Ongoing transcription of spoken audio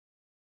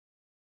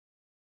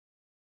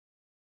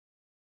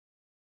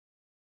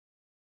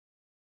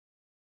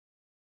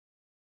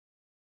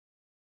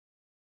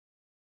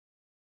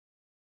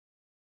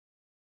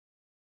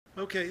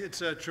Okay,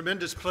 it's a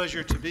tremendous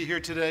pleasure to be here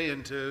today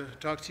and to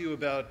talk to you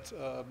about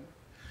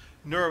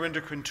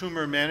neuroendocrine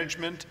tumor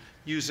management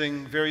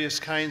using various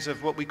kinds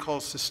of what we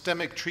call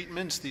systemic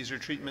treatments. These are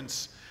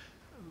treatments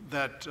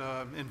that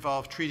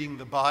involve treating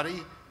the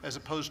body as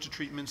opposed to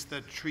treatments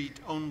that treat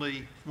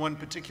only one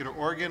particular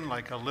organ,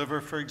 like a liver,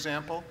 for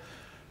example.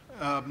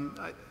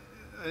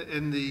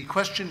 In the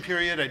question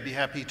period, I'd be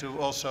happy to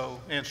also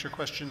answer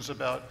questions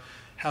about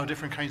how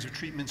different kinds of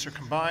treatments are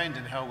combined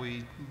and how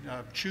we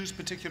choose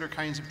particular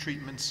kinds of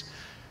treatments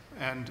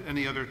and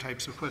any other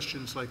types of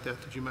questions like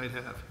that that you might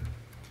have.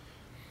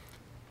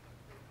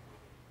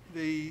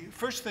 The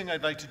first thing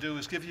I'd like to do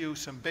is give you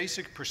some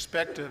basic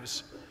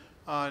perspectives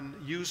on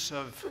use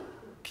of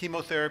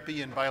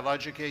chemotherapy and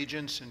biologic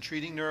agents in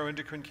treating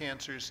neuroendocrine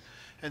cancers,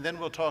 and then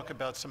we'll talk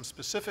about some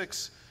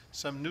specifics,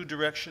 some new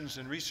directions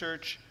in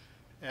research,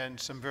 and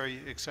some very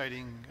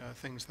exciting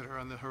things that are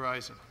on the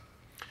horizon.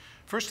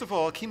 First of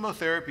all,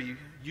 chemotherapy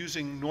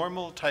using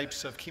normal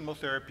types of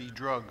chemotherapy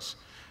drugs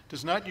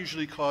does not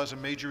usually cause a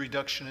major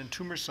reduction in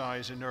tumor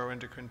size in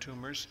neuroendocrine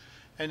tumors,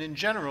 and in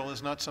general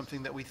is not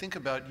something that we think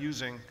about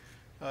using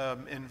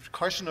in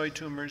carcinoid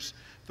tumors.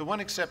 The one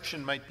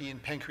exception might be in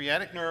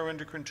pancreatic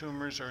neuroendocrine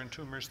tumors or in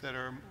tumors that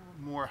are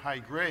more high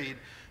grade.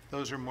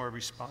 Those are more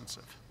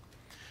responsive.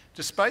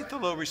 Despite the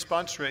low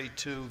response rate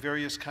to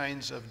various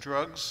kinds of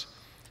drugs,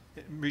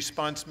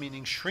 response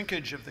meaning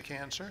shrinkage of the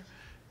cancer,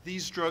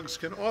 these drugs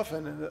can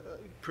often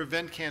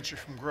prevent cancer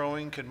from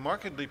growing, can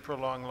markedly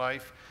prolong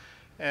life,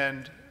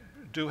 and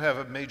do have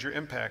a major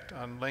impact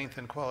on length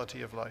and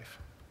quality of life.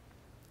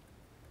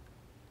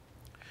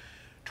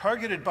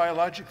 Targeted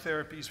biologic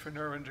therapies for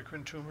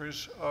neuroendocrine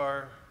tumors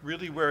are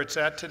really where it's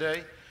at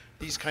today.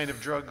 These kind of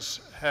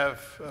drugs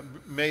have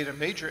made a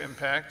major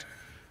impact,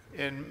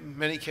 in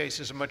many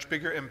cases a much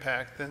bigger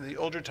impact than the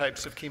older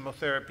types of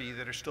chemotherapy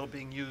that are still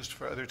being used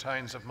for other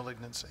kinds of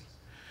malignancy.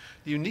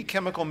 The unique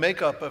chemical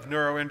makeup of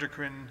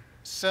neuroendocrine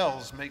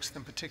cells makes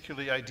them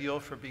particularly ideal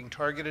for being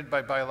targeted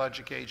by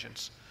biologic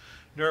agents.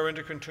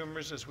 Neuroendocrine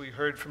tumors, as we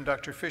heard from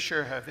Dr.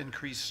 Fisher, have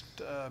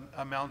increased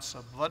amounts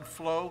of blood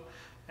flow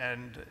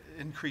and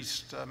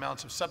increased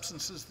amounts of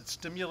substances that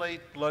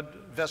stimulate blood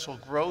vessel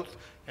growth,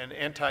 and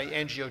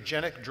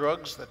anti-angiogenic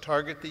drugs that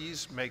target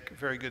these make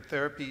very good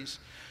therapies.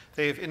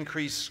 They have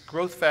increased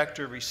growth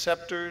factor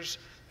receptors,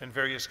 and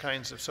various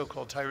kinds of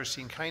so-called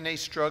tyrosine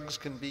kinase drugs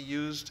can be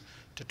used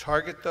to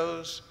target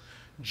those.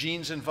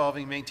 Genes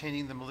involving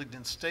maintaining the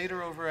malignant state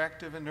are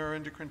overactive in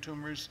neuroendocrine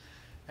tumors,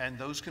 and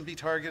those can be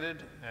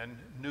targeted, and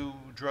new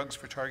drugs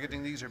for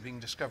targeting these are being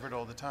discovered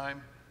all the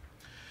time.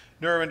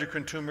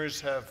 Neuroendocrine tumors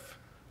have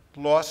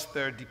lost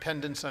their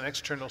dependence on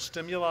external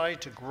stimuli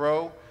to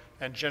grow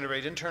and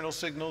generate internal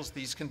signals.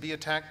 These can be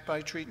attacked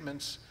by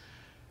treatments,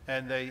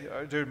 and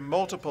there are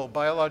multiple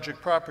biologic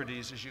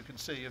properties, as you can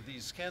see, of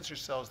these cancer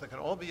cells that can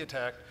all be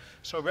attacked.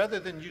 So rather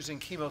than using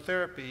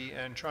chemotherapy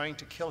and trying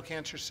to kill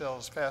cancer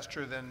cells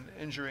faster than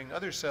injuring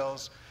other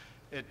cells,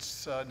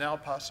 it's now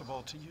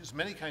possible to use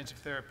many kinds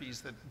of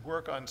therapies that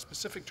work on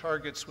specific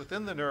targets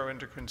within the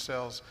neuroendocrine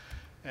cells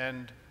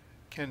and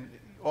can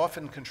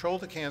often control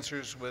the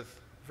cancers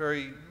with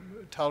very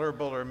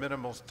tolerable or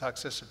minimal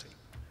toxicity.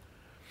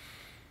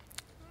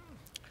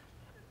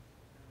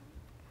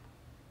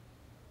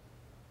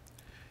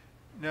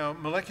 Now,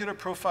 molecular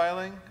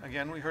profiling,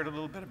 again, we heard a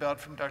little bit about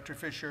from Dr.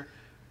 Fisher,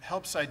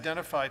 helps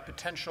identify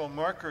potential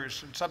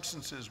markers and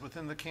substances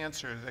within the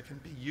cancer that can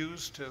be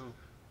used to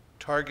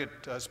target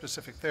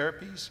specific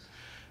therapies.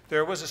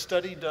 There was a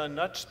study done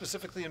not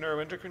specifically in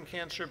neuroendocrine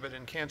cancer, but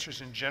in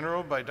cancers in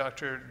general by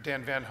Dr.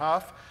 Dan Van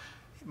Hoff.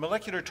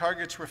 Molecular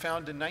targets were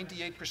found in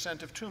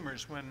 98% of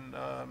tumors when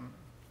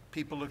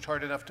people looked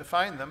hard enough to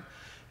find them.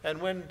 And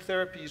when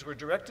therapies were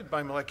directed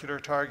by molecular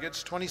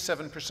targets,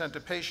 27%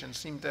 of patients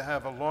seemed to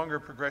have a longer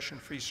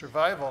progression-free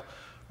survival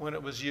when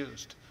it was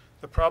used.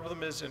 The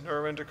problem is in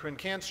neuroendocrine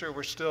cancer,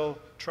 we're still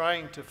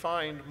trying to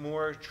find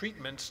more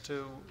treatments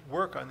to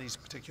work on these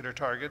particular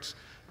targets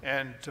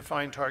and to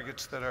find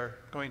targets that are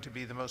going to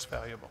be the most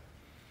valuable.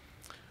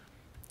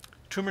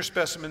 Tumor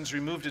specimens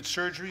removed at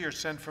surgery are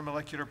sent for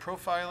molecular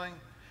profiling.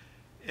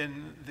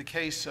 In the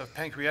case of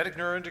pancreatic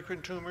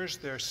neuroendocrine tumors,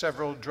 there are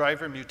several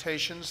driver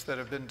mutations that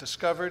have been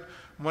discovered.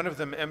 One of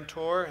them,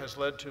 mTOR, has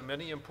led to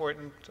many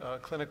important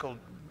clinical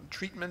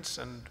treatments,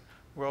 and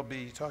we'll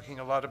be talking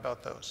a lot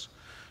about those.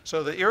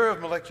 So the era of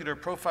molecular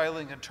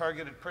profiling and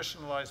targeted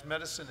personalized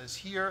medicine is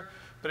here,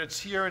 but it's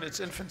here in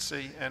its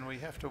infancy, and we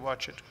have to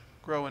watch it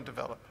grow and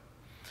develop.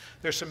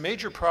 There's some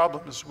major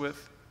problems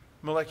with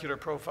molecular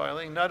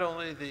profiling, not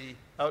only the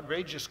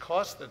outrageous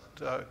cost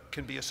that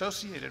can be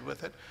associated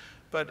with it,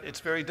 but it's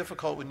very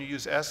difficult when you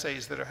use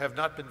assays that have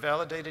not been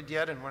validated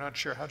yet and we're not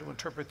sure how to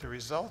interpret the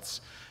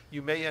results.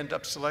 You may end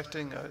up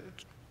selecting a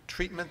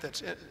treatment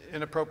that's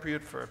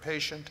inappropriate for a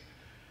patient.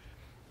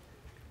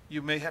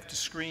 You may have to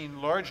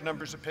screen large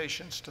numbers of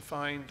patients to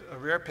find a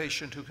rare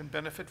patient who can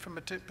benefit from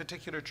a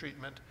particular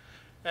treatment.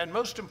 And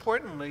most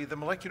importantly, the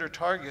molecular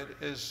target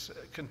is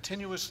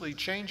continuously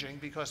changing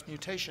because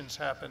mutations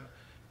happen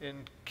in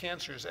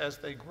cancers as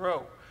they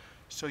grow.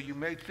 So you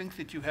may think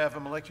that you have a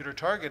molecular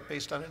target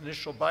based on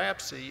initial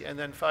biopsy, and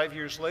then 5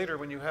 years later,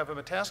 when you have a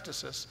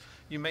metastasis,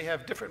 you may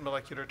have different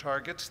molecular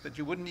targets that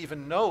you wouldn't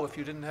even know if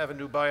you didn't have a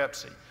new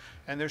biopsy.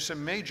 And there's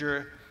some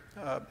major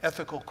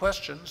ethical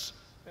questions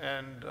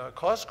and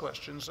cost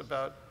questions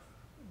about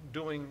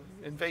doing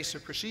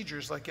invasive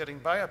procedures like getting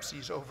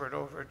biopsies over and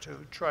over to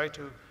try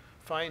to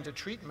find a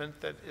treatment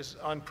that is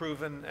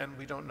unproven and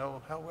we don't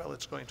know how well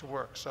it's going to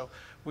work. So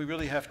we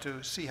really have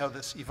to see how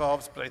this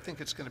evolves, but I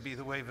think it's going to be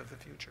the wave of the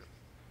future.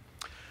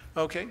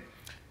 Okay,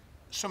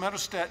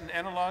 somatostatin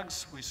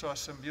analogs. We saw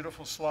some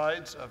beautiful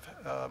slides of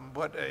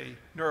what a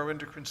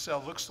neuroendocrine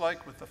cell looks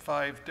like with the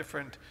 5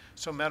 different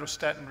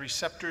somatostatin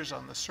receptors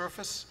on the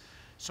surface.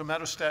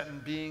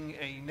 Somatostatin being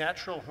a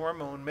natural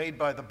hormone made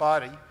by the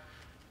body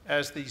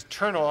as the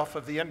turn-off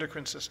of the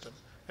endocrine system.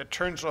 It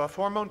turns off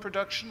hormone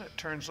production, it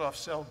turns off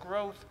cell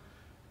growth,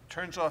 it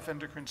turns off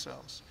endocrine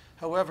cells.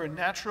 However,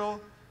 natural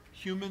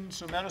human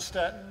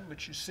somatostatin,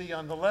 which you see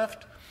on the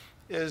left,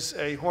 is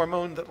a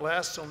hormone that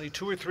lasts only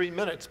 2 or 3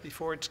 minutes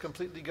before it's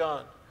completely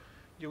gone.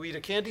 You eat a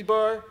candy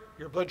bar,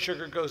 your blood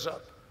sugar goes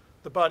up.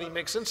 The body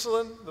makes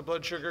insulin, the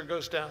blood sugar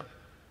goes down.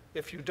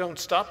 If you don't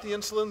stop the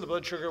insulin, the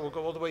blood sugar will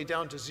go all the way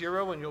down to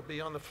 0 and you'll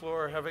be on the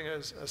floor having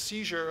a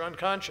seizure,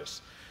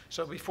 unconscious.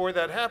 So before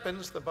that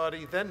happens, the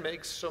body then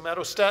makes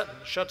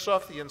somatostatin, shuts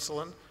off the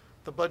insulin,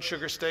 the blood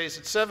sugar stays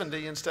at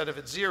 70 instead of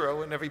at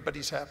 0, and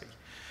everybody's happy.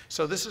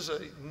 So this is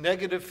a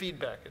negative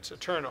feedback, it's a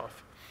turnoff.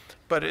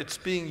 But it's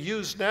being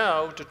used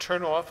now to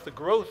turn off the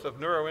growth of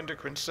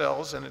neuroendocrine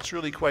cells, and it's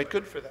really quite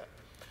good for that.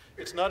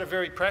 It's not a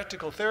very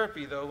practical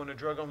therapy, though, when a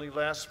drug only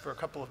lasts for a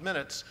couple of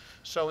minutes.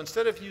 So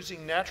instead of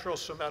using natural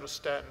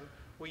somatostatin,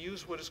 we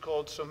use what is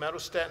called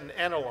somatostatin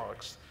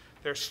analogs.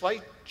 They're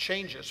slight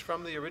changes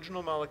from the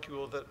original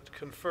molecule that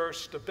confer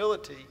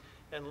stability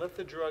and let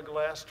the drug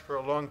last for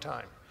a long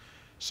time.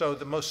 So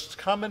the most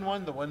common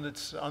one, the one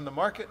that's on the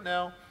market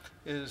now,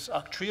 is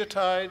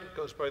octreotide. It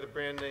goes by the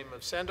brand name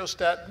of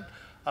Sandostatin.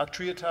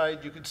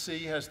 Octreotide, you can see,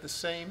 has the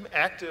same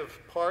active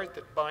part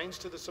that binds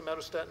to the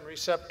somatostatin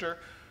receptor.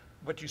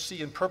 What you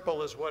see in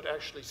purple is what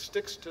actually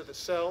sticks to the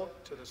cell,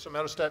 to the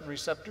somatostatin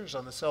receptors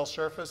on the cell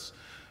surface.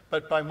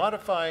 But by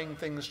modifying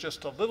things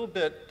just a little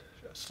bit,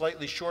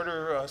 slightly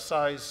shorter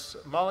size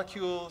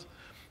molecules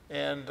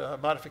and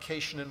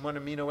modification in one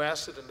amino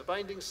acid in the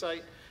binding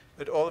site,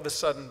 it all of a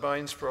sudden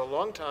binds for a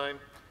long time,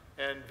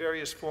 and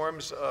various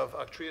forms of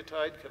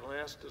octreotide can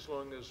last as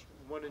long as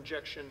 1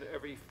 injection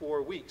every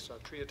 4 weeks,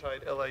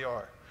 octreotide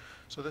LAR.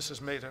 So this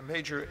has made a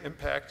major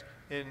impact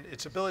in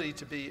its ability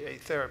to be a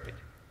therapy.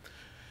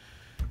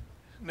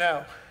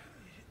 Now,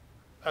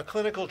 a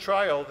clinical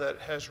trial that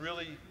has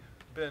really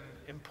been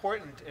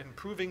important in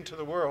proving to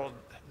the world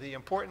the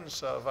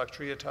importance of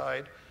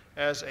octreotide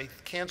as a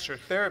cancer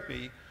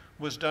therapy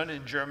was done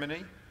in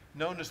Germany,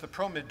 known as the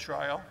PROMID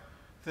trial.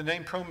 The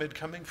name PROMID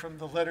coming from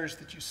the letters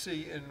that you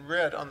see in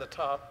red on the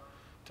top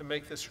to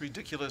make this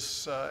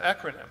ridiculous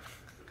acronym.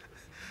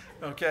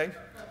 Okay?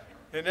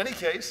 In any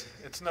case,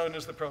 it's known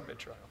as the PROMID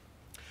trial.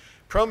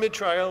 PROMID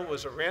trial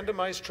was a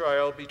randomized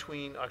trial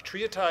between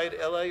octreotide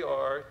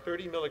LAR,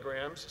 30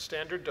 milligrams,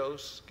 standard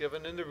dose,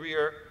 given in the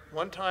rear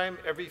 1 time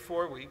every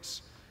 4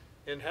 weeks.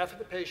 In half of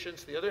the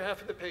patients, the other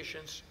half of the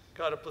patients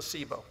got a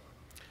placebo.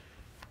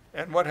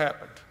 And what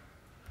happened?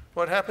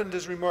 What happened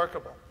is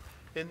remarkable.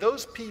 In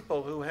those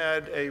people who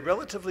had a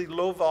relatively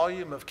low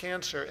volume of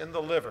cancer in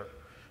the liver,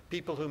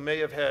 people who may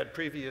have had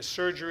previous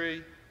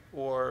surgery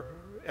or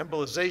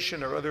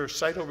embolization or other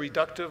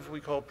cytoreductive, we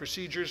call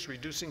procedures,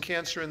 reducing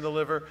cancer in the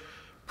liver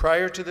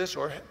prior to this,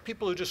 or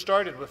people who just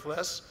started with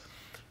less,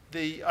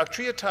 the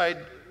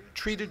octreotide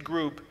treated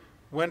group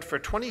went for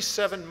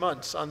 27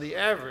 months on the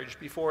average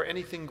before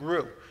anything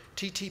grew.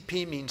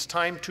 TTP means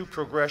time to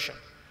progression.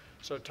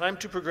 So time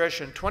to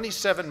progression,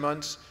 27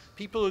 months.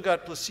 People who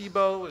got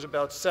placebo was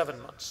about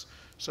 7 months.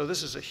 So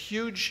this is a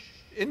huge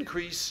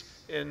increase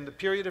in the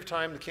period of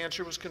time the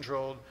cancer was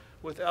controlled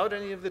without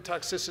any of the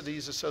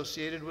toxicities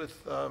associated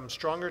with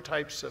stronger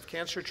types of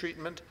cancer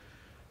treatment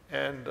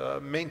and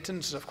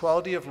maintenance of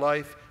quality of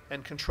life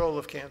and control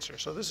of cancer.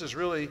 So this is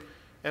really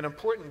an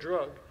important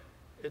drug.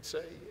 It's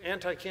an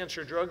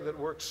anti-cancer drug that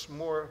works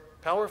more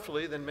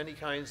powerfully than many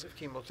kinds of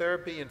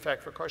chemotherapy. In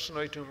fact, for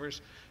carcinoid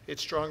tumors,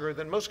 it's stronger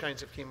than most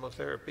kinds of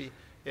chemotherapy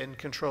in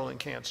controlling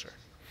cancer.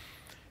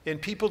 In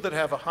people that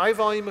have a high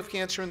volume of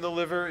cancer in the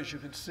liver, as you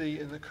can see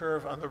in the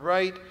curve on the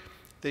right,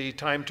 the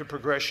time to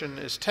progression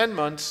is 10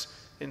 months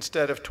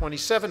instead of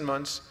 27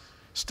 months.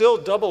 Still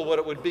double what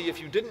it would be if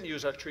you didn't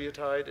use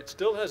octreotide. It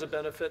still has a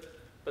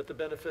benefit, but the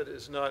benefit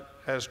is not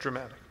as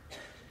dramatic.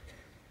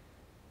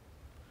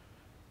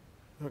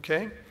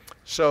 Okay?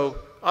 So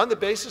on the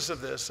basis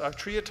of this,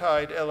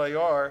 octreotide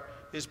LAR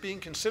is being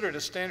considered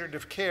a standard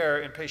of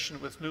care in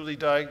patients with newly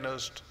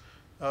diagnosed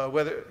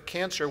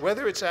cancer,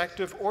 whether it's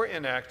active or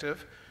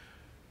inactive.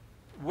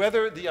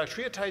 Whether the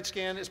octreotide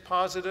scan is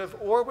positive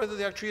or whether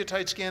the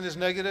octreotide scan is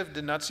negative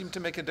did not seem to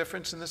make a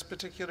difference in this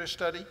particular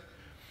study.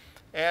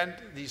 And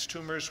these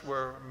tumors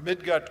were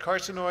midgut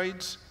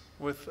carcinoids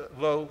with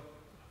low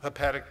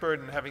hepatic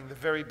burden, having the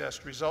very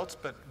best results,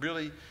 but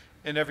really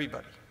in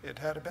everybody. It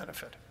had a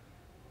benefit.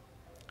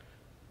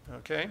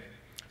 Okay?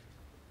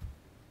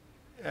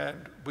 And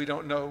we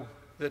don't know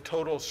the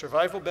total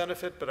survival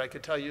benefit, but I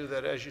could tell you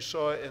that, as you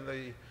saw in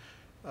the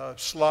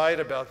slide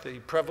about the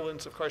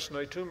prevalence of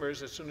carcinoid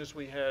tumors, as soon as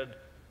we had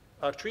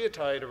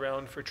octreotide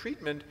around for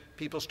treatment,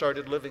 people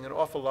started living an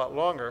awful lot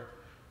longer,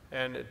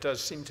 and it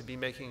does seem to be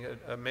making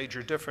a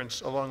major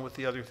difference along with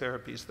the other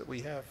therapies that we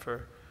have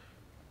for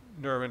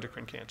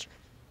neuroendocrine cancer.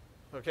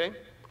 Okay?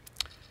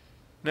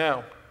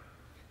 Now,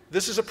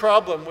 this is a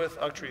problem with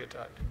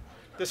octreotide.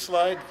 This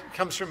slide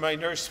comes from my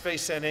nurse, Faye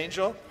San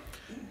Angel.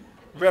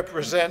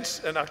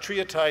 Represents an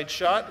octreotide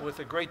shot with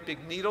a great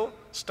big needle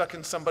stuck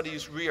in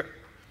somebody's rear.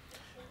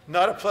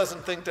 Not a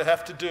pleasant thing to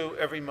have to do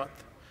every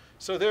month.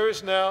 So there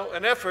is now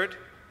an effort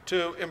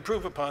to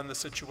improve upon the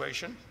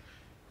situation,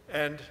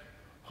 and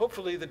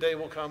hopefully the day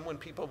will come when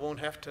people won't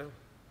have to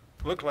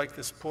look like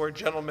this poor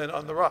gentleman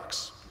on the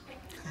rocks.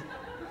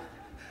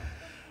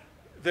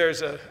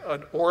 There's an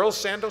oral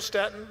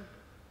sandostatin,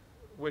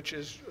 which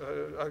is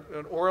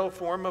an oral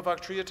form of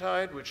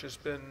octreotide, which has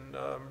been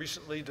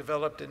recently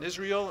developed in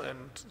Israel,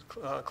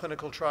 and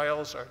clinical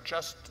trials are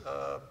just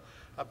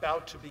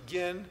about to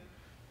begin.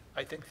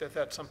 I think that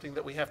that's something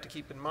that we have to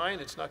keep in mind.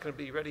 It's not going to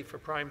be ready for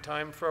prime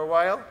time for a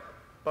while,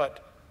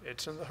 but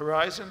it's in the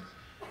horizon.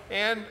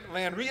 And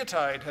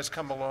lanreotide has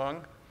come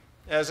along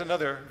as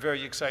another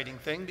very exciting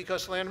thing,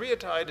 because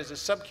lanreotide is a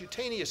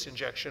subcutaneous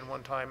injection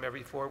one time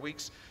every 4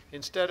 weeks.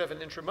 Instead of an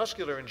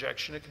intramuscular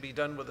injection, it can be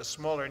done with a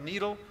smaller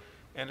needle,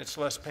 and it's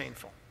less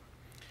painful.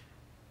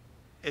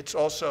 It's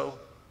also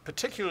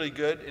particularly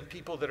good in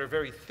people that are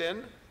very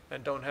thin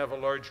and don't have a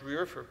large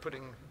rear for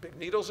putting big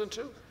needles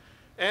into.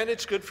 And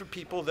it's good for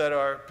people that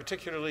are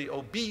particularly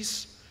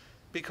obese,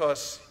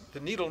 because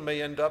the needle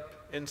may end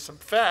up in some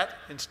fat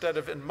instead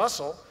of in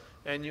muscle,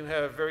 and you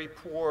have very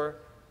poor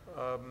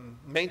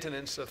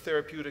maintenance of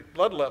therapeutic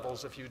blood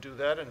levels if you do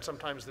that, and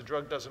sometimes the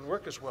drug doesn't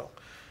work as well.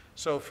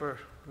 So for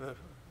the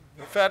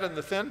fat and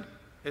the thin,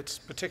 it's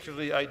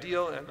particularly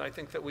ideal, and I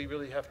think that we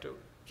really have to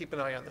keep an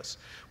eye on this.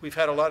 We've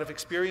had a lot of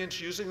experience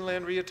using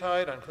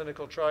lanreotide on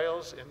clinical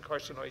trials in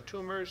carcinoid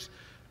tumors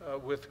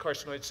with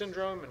carcinoid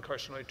syndrome and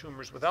carcinoid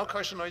tumors without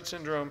carcinoid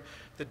syndrome.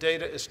 The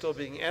data is still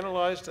being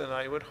analyzed, and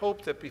I would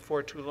hope that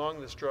before too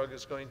long this drug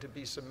is going to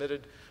be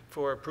submitted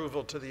for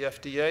approval to the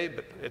FDA,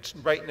 but it's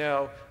right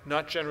now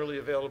not generally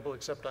available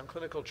except on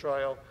clinical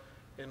trial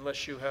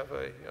unless you have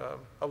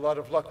a lot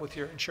of luck with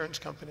your insurance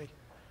company,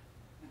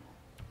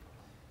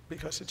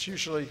 because it's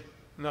usually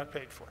not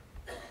paid for.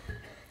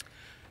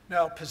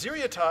 Now,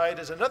 pasireotide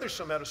is another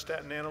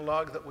somatostatin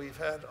analog that we've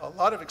had a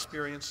lot of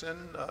experience in.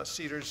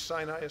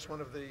 Cedars-Sinai is one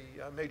of the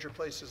major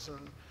places,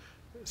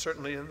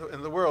 certainly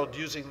in the world,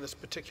 using this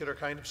particular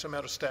kind of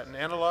somatostatin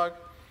analog.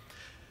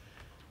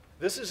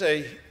 This is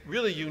a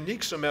really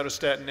unique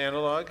somatostatin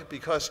analog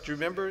because, do you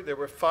remember, there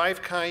were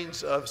 5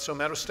 kinds of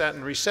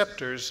somatostatin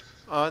receptors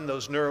on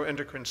those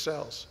neuroendocrine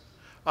cells.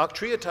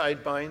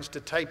 Octreotide binds to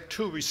type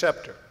 2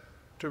 receptor,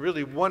 to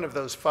really one of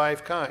those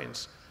 5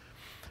 kinds.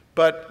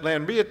 But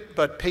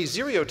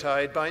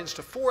pasireotide binds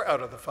to 4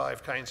 out of the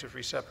 5 kinds of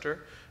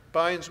receptor,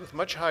 binds with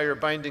much higher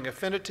binding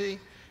affinity,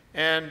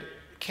 and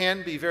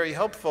can be very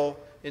helpful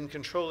in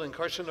controlling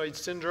carcinoid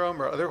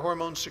syndrome or other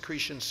hormone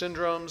secretion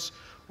syndromes,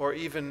 or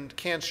even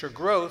cancer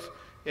growth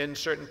in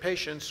certain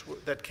patients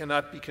that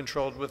cannot be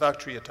controlled with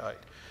octreotide.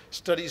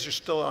 Studies are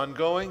still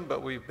ongoing,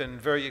 but we've been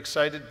very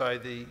excited by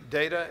the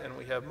data, and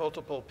we have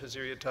multiple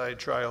pasireotide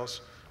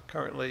trials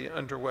currently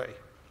underway.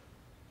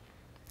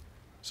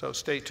 So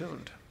stay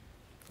tuned.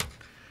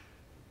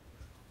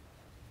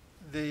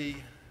 The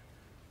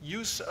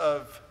use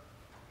of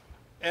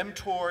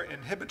mTOR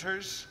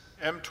inhibitors,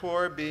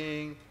 mTOR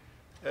being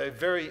a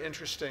very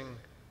interesting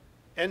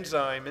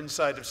enzyme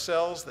inside of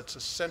cells that's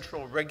a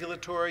central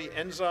regulatory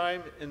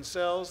enzyme in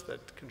cells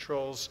that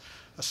controls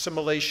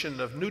assimilation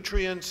of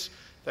nutrients,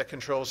 that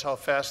controls how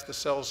fast the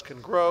cells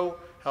can grow,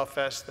 how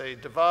fast they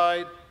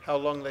divide, how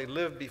long they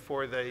live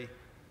before they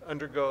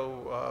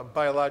undergo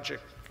biologic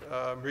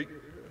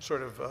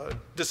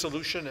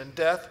dissolution and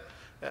death,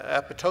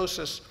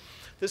 apoptosis.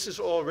 This is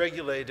all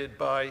regulated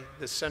by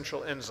this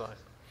central enzyme.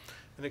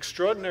 An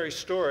extraordinary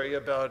story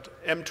about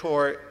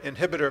mTOR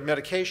inhibitor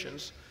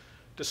medications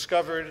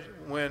discovered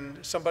when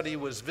somebody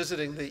was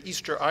visiting the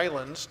Easter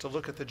Islands to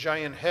look at the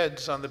giant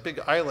heads on the big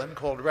island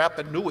called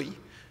Rapa Nui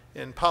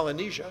in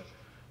Polynesia.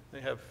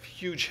 They have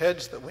huge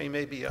heads that weigh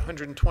maybe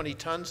 120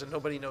 tons, and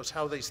nobody knows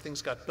how these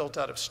things got built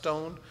out of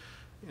stone,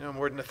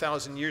 more than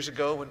 1,000 years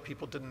ago when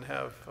people didn't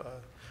have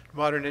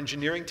modern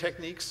engineering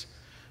techniques.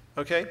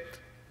 Okay?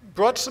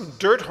 Brought some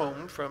dirt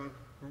home from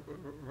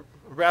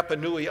Rapa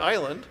Nui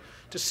Island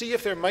to see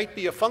if there might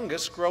be a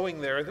fungus growing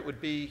there that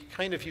would be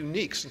kind of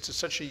unique, since it's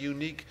such a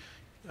unique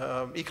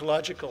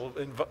ecological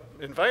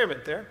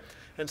environment there,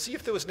 and see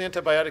if there was an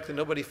antibiotic that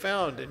nobody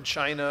found in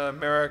China,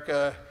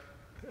 America,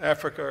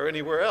 Africa, or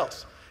anywhere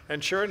else.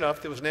 And sure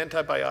enough, there was an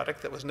antibiotic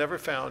that was never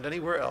found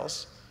anywhere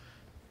else.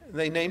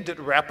 They named it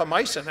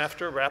rapamycin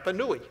after Rapa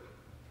Nui.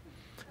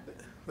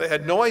 They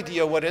had no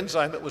idea what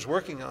enzyme it was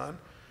working on,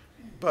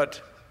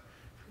 but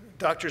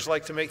doctors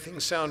like to make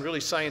things sound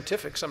really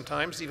scientific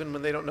sometimes, even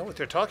when they don't know what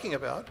they're talking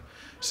about.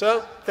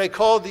 So they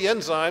called the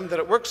enzyme that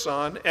it works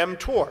on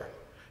mTOR.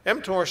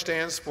 mTOR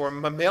stands for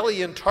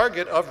mammalian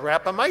target of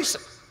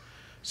rapamycin.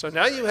 So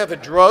now you have a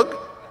drug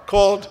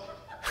called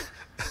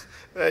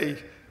a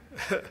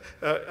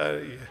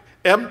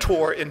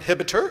mTOR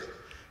inhibitor,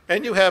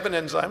 and you have an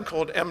enzyme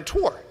called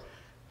mTOR.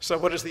 So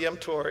what does the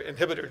mTOR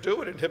inhibitor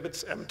do? It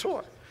inhibits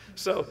mTOR.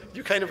 So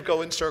you kind of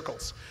go in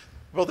circles.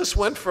 Well, this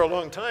went for a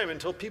long time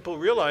until people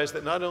realized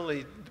that not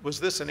only was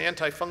this an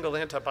antifungal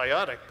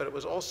antibiotic, but it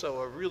was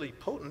also a really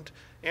potent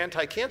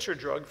anti-cancer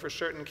drug for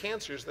certain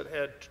cancers that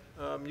had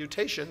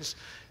mutations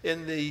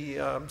in the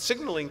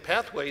signaling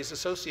pathways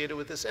associated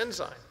with this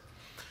enzyme.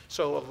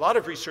 So a lot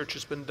of research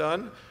has been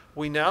done.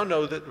 We now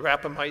know that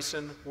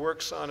rapamycin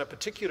works on a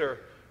particular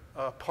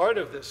part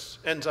of this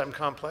enzyme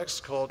complex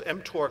called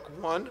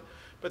mTORC1,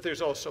 but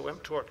there's also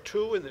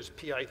mTORC2, and there's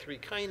PI3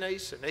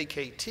 kinase and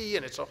AKT,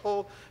 and it's a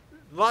whole,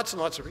 lots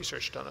and lots of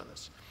research done on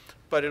this.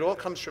 But it all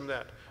comes from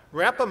that.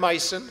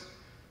 Rapamycin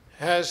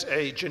has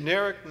a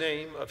generic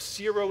name of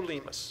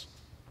sirolimus.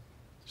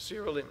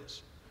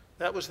 Sirolimus.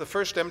 That was the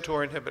first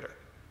mTOR inhibitor.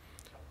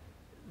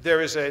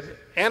 There is an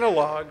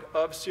analog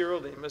of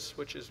sirolimus,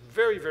 which is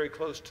very, very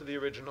close to the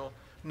original,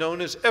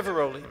 known as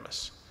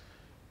everolimus.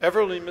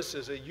 Everolimus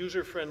is a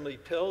user-friendly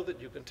pill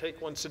that you can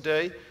take once a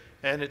day,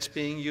 and it's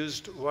being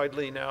used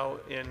widely now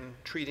in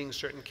treating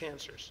certain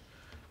cancers.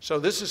 So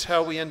this is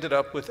how we ended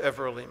up with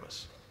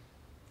everolimus.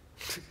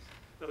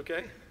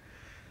 Okay?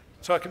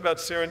 Talk about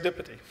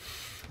serendipity.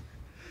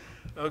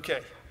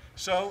 Okay,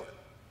 so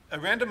a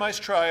randomized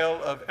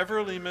trial of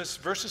everolimus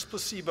versus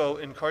placebo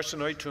in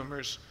carcinoid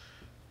tumors,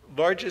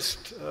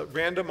 largest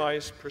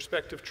randomized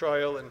prospective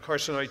trial in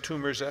carcinoid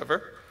tumors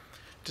ever,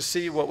 to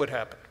see what would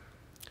happen.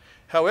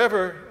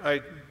 However,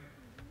 I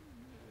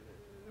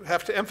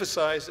have to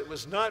emphasize it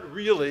was not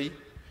really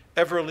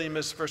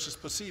everolimus versus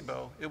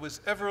placebo. It was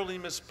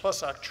everolimus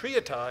plus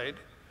octreotide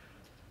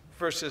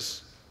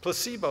versus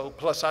placebo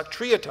plus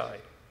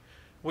octreotide.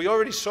 We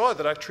already saw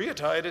that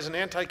octreotide is an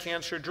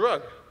anti-cancer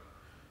drug.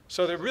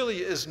 So there really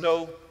is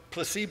no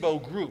placebo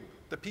group.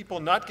 The people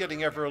not getting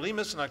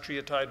everolimus and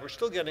octreotide were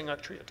still getting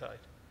octreotide.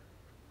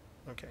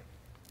 Okay.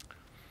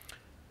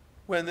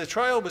 When the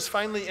trial was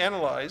finally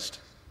analyzed,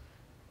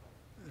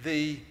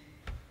 the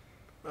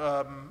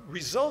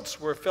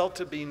results were felt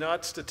to be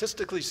not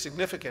statistically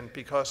significant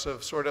because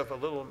of sort of a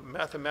little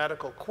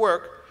mathematical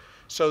quirk.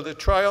 So the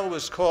trial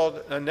was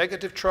called a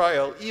negative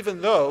trial, even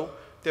though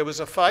there was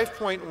a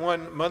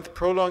 5.1 month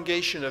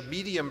prolongation of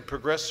median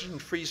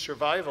progression-free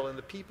survival in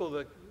the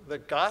people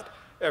that got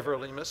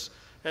everolimus.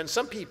 And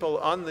some people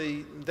on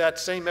that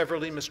same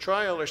everolimus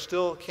trial are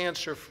still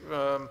cancer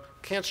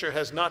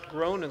has not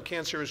grown and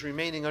cancer is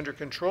remaining under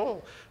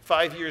control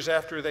 5 years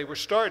after they were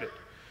started.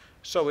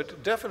 So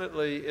it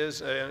definitely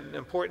is an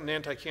important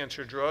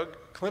anti-cancer drug.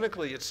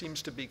 Clinically, it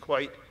seems to be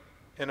quite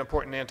an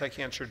important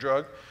anti-cancer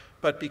drug.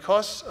 But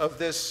because of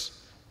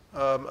this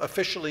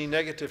officially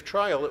negative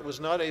trial, it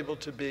was not able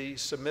to be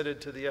submitted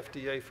to the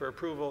FDA for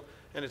approval,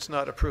 and it's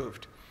not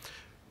approved.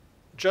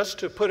 Just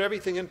to put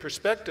everything in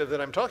perspective that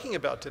I'm talking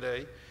about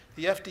today,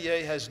 the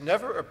FDA has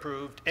never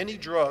approved any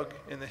drug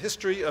in the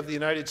history of the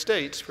United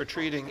States for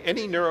treating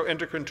any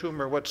neuroendocrine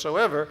tumor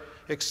whatsoever,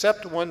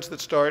 except ones that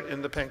start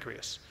in the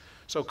pancreas.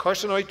 So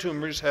carcinoid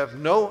tumors have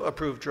no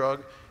approved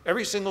drug.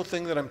 Every single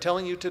thing that I'm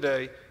telling you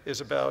today is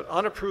about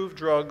unapproved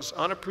drugs,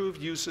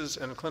 unapproved uses,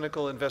 and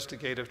clinical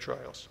investigative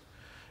trials.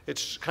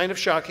 It's kind of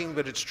shocking,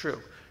 but it's true.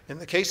 In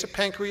the case of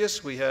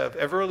pancreas, we have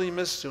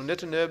everolimus,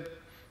 sunitinib,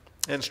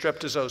 and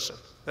streptozotocin.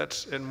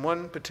 That's in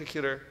one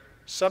particular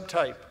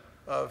subtype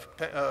of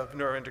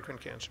neuroendocrine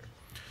cancer.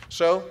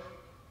 So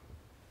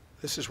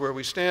this is where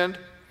we stand.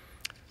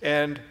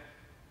 And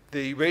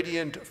the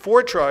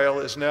RADIANT-4 trial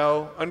is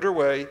now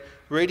underway.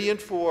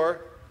 RADIANT-4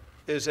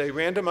 is a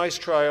randomized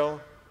trial.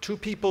 2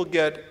 people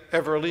get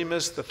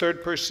everolimus, the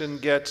 3rd person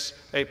gets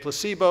a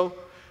placebo,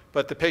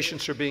 but the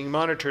patients are being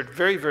monitored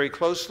very, very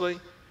closely,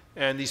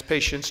 and these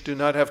patients do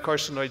not have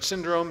carcinoid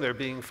syndrome. They're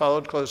being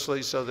followed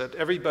closely so that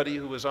everybody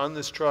who is on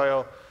this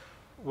trial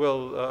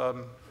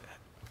will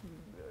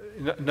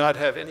not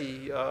have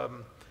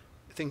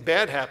anything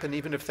bad happen,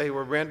 even if they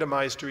were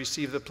randomized to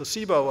receive the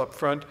placebo up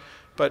front.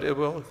 But it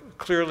will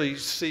clearly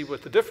see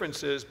what the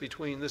difference is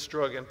between this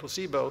drug and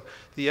placebo.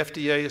 The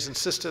FDA has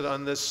insisted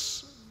on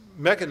this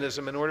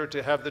mechanism in order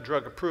to have the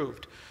drug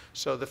approved.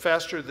 So the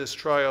faster this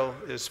trial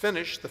is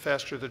finished, the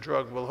faster the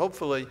drug will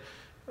hopefully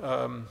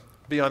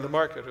be on the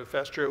market, or the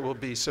faster it will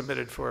be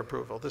submitted for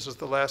approval. This is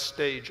the last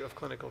stage of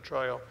clinical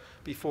trial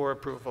before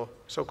approval,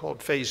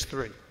 so-called phase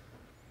 3.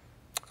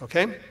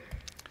 Okay?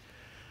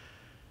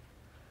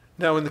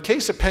 Now, in the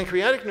case of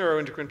pancreatic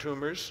neuroendocrine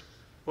tumors,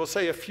 we'll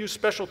say a few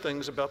special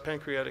things about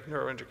pancreatic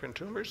neuroendocrine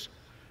tumors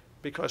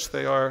because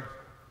they are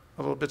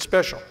a little bit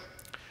special.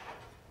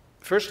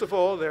 First of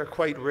all, they're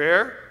quite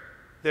rare.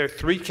 There are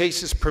 3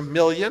 cases per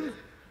million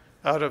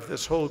out of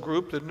this whole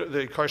group,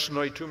 the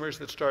carcinoid tumors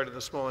that start in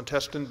the small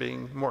intestine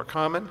being more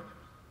common,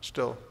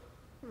 still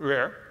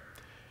rare.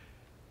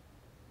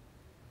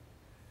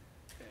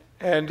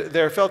 and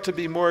they're felt to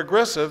be more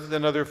aggressive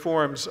than other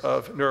forms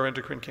of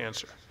neuroendocrine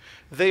cancer.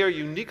 They are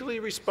uniquely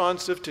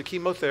responsive to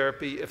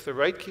chemotherapy if the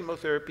right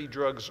chemotherapy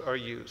drugs are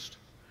used.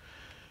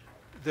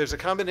 There's a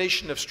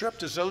combination of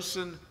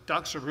streptozocin,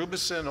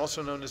 doxorubicin,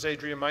 also known as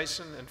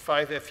adriamycin, and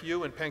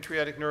 5-FU in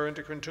pancreatic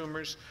neuroendocrine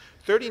tumors.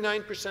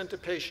 39%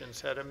 of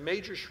patients had a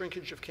major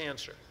shrinkage of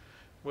cancer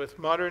with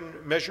modern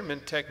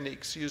measurement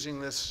techniques using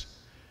this.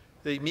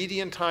 The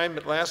median time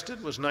it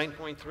lasted was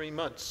 9.3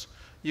 months.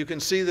 You can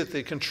see that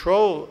the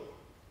control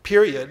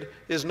period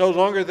is no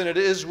longer than it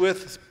is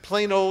with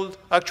plain old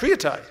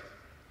octreotide,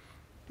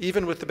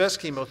 even with the best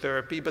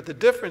chemotherapy, but the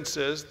difference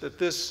is that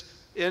this,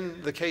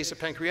 in the case of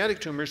pancreatic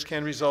tumors,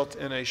 can result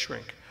in a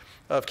shrink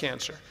of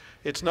cancer.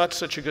 It's not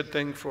such a good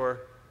thing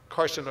for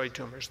carcinoid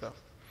tumors, though.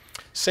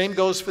 Same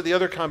goes for the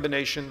other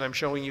combination I'm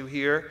showing you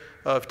here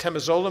of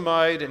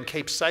temozolomide and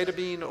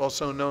capecitabine,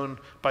 also known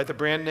by the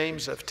brand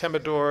names of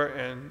Temodor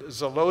and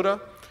Xeloda.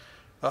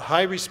 A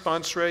high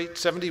response rate,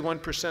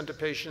 71% of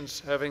patients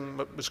having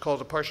what was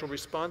called a partial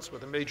response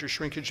with a major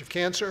shrinkage of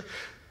cancer.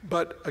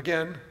 But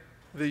again,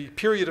 the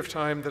period of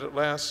time that it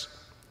lasts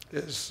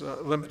is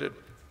limited.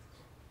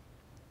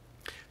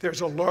 There's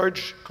a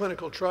large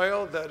clinical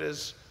trial that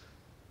is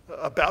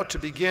about to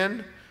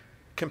begin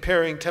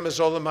comparing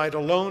temozolomide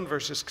alone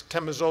versus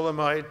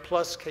temozolomide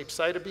plus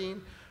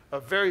capecitabine, a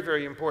very,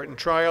 very important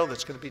trial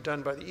that's going to be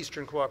done by the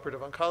Eastern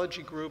Cooperative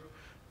Oncology Group,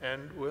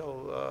 and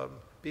we'll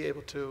be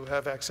able to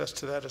have access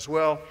to that as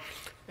well.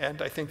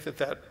 And I think that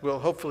that will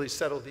hopefully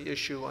settle the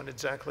issue on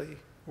exactly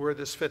where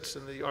this fits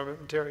in the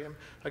armamentarium.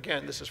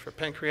 Again, this is for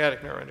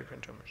pancreatic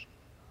neuroendocrine tumors.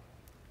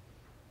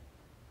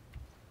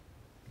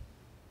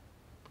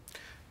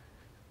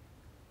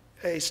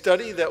 A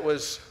study that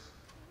was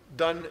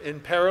done in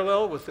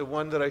parallel with the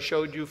one that I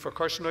showed you for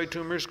carcinoid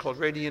tumors called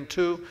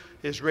RADIANT-2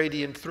 is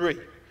RADIANT-3.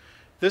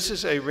 This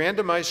is a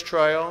randomized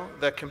trial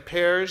that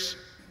compares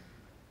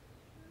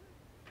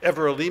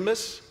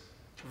everolimus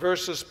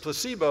versus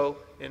placebo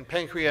in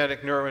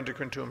pancreatic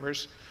neuroendocrine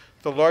tumors,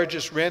 the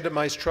largest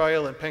randomized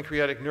trial in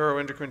pancreatic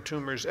neuroendocrine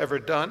tumors ever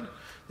done.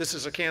 This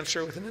is a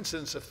cancer with an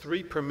incidence of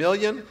 3 per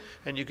million,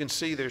 and you can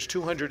see there's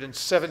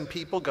 207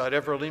 people got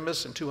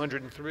everolimus and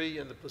 203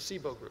 in the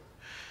placebo group.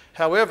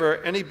 However,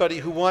 anybody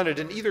who wanted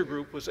in either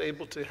group was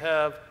able to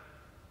have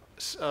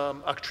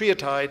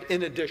octreotide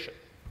in addition.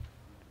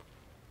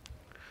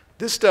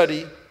 This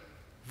study,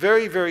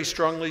 very, very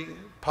strongly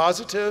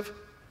positive.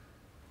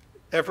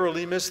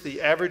 Everolimus,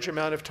 the average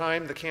amount of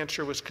time the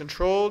cancer was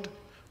controlled.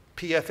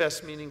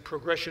 PFS meaning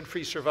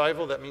progression-free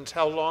survival. That means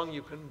how long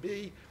you can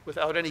be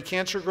without any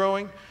cancer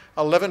growing.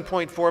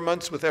 11.4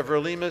 months with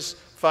everolimus,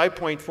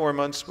 5.4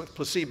 months with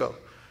placebo.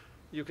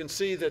 You can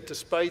see that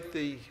despite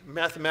the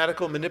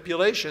mathematical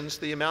manipulations,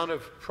 the amount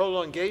of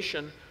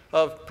prolongation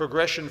of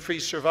progression-free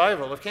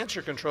survival of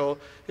cancer control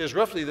is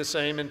roughly the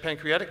same in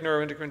pancreatic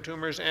neuroendocrine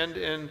tumors and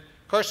in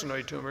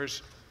carcinoid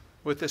tumors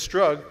with this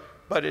drug,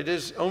 but it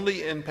is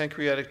only in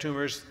pancreatic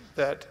tumors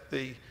that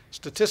the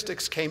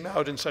statistics came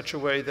out in such a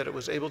way that it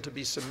was able to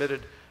be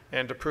submitted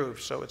and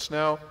approved. So it's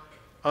now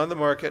on the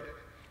market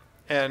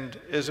and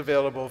is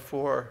available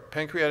for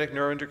pancreatic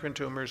neuroendocrine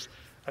tumors,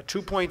 a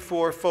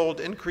 2.4-fold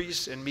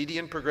increase in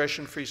median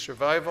progression-free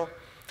survival.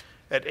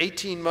 At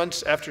 18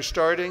 months after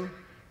starting,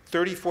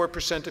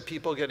 34% of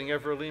people getting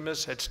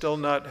everolimus had still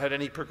not had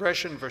any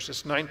progression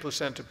versus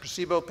 9% of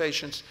placebo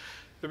patients.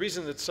 The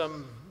reason that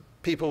some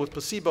people with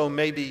placebo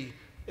may be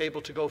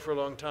able to go for a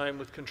long time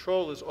with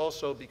control is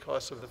also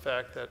because of the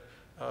fact that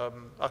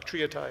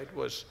octreotide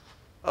was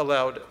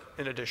allowed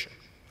in addition.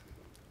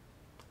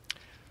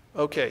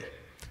 Okay,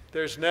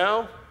 there's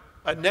now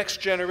a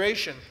next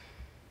generation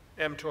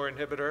mTOR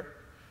inhibitor,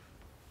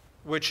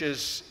 which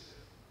is,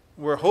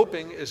 we're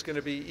hoping, is going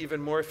to be even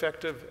more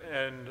effective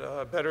and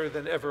better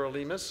than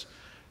everolimus,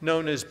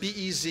 known as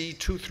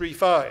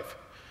BEZ235.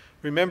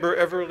 Remember,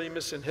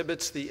 everolimus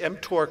inhibits the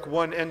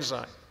mTORC1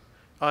 enzyme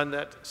on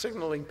that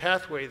signaling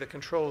pathway that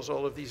controls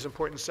all of these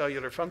important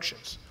cellular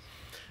functions.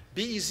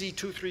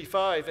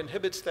 BEZ235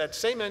 inhibits that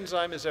same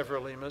enzyme as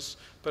everolimus,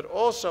 but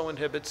also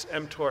inhibits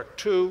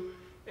mTORC2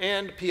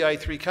 and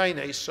PI3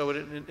 kinase, so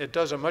it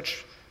does a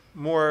much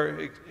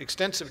more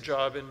extensive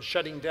job in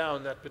shutting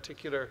down that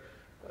particular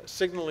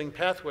signaling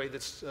pathway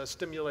that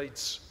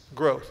stimulates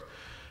growth.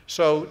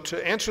 So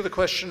to answer the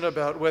question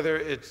about whether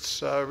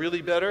it's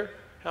really better,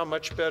 how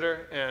much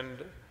better,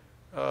 and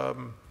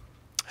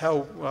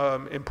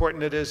how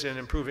important it is in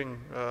improving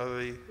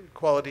the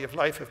quality of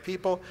life of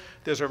people,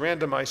 there's a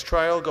randomized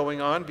trial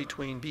going on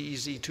between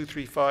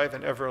BEZ235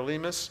 and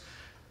everolimus,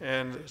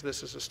 and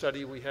this is a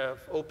study we have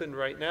open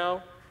right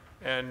now,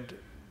 and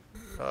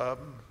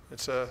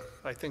it's,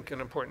 I think,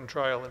 an important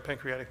trial in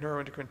pancreatic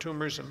neuroendocrine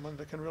tumors and one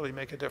that can really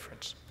make a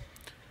difference.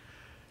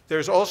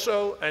 There's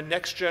also a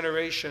next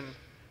generation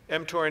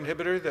mTOR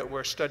inhibitor that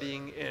we're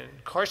studying in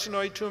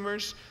carcinoid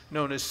tumors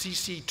known as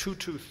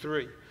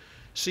CC223.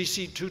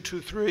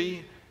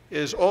 CC223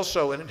 is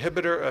also an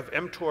inhibitor of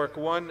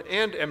mTORC1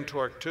 and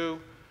mTORC2,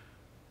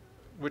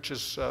 which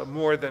is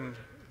more than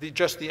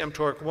just the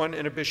mTORC1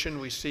 inhibition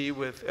we see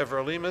with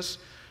everolimus.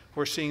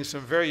 we're seeing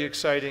some very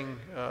exciting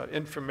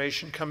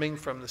information coming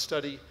from the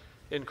study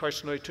in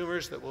carcinoid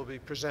tumors that will be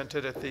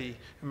presented at the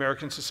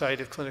American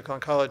Society of Clinical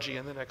Oncology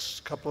in the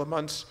next couple of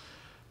months.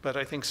 But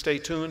I think stay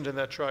tuned, and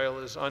that trial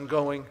is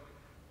ongoing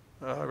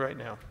right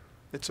now.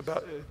 It's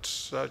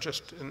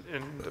just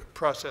in the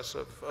process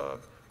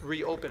of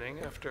reopening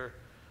after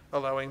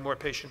allowing more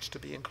patients to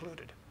be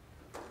included.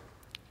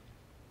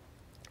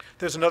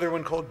 There's another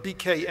one called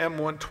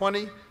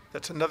BKM120.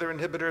 That's another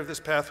inhibitor of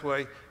this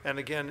pathway, and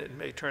again, it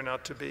may turn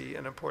out to be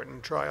an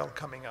important trial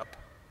coming up.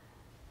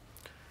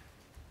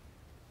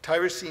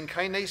 Tyrosine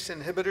kinase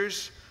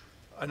inhibitors,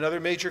 another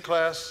major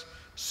class.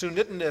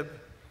 Sunitinib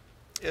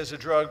is a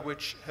drug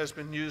which has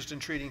been used in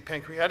treating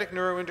pancreatic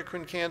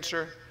neuroendocrine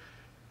cancer.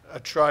 A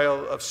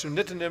trial of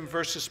sunitinib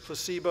versus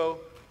placebo.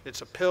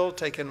 It's a pill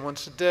taken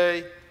once a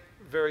day,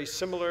 very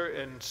similar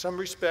in some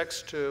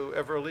respects to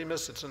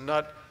everolimus. It's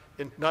not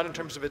in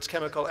terms of its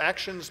chemical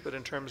actions, but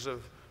in terms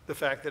of the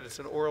fact that it's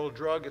an oral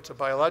drug, it's a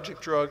biologic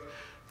drug.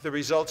 The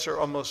results are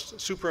almost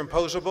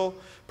superimposable.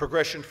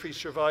 Progression-free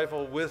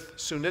survival with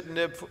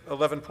sunitinib,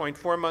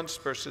 11.4 months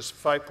versus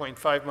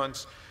 5.5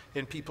 months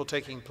in people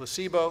taking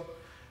placebo.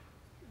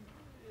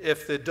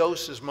 If the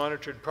dose is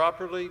monitored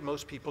properly,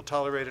 most people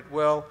tolerate it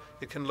well.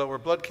 It can lower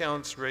blood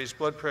counts, raise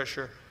blood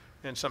pressure,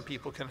 and some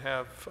people can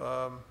have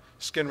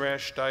skin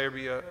rash,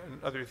 diarrhea,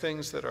 and other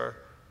things that are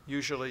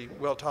usually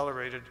well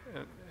tolerated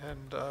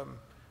and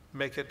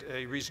make it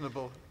a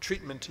reasonable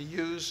treatment to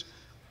use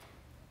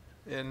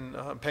in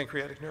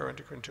pancreatic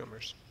neuroendocrine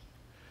tumors.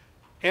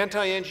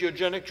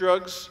 Anti-angiogenic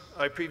drugs,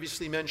 I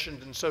previously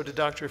mentioned, and so did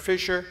Dr.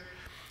 Fisher.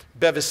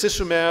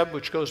 Bevacizumab,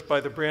 which goes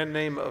by the brand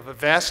name of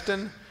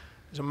Avastin,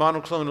 is a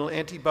monoclonal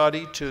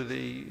antibody to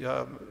the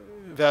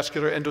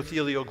vascular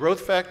endothelial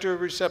growth factor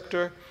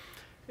receptor.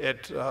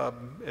 It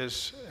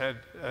is a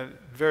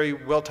very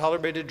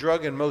well-tolerated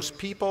drug in most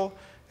people.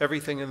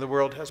 Everything in the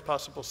world has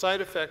possible side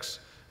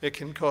effects. It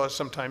can cause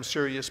sometimes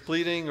serious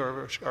bleeding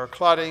or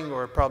clotting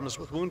or problems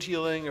with wound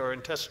healing or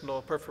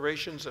intestinal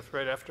perforations if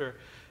right after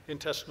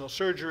intestinal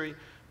surgery.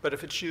 But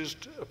if it's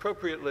used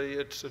appropriately,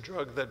 it's a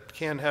drug that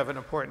can have an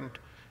important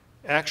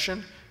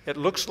action. It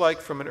looks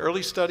like from an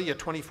early study a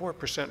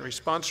 24%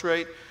 response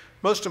rate.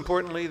 Most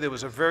importantly, there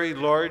was a very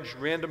large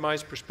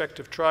randomized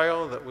prospective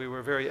trial that we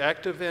were very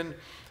active in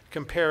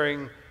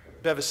comparing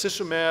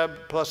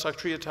bevacizumab plus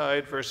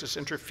octreotide versus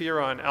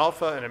interferon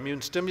alpha, an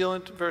immune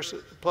stimulant,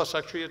 versus plus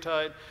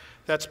octreotide.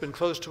 That's been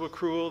close to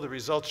accrual. The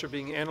results are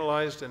being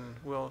analyzed, and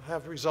we'll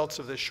have results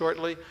of this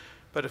shortly.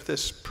 But if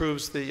this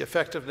proves the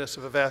effectiveness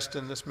of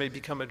Avastin, this may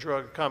become a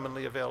drug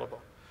commonly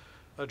available.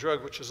 A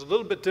drug which is a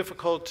little bit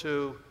difficult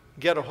to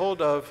get a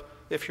hold of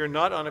if you're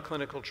not on a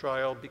clinical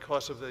trial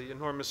because of the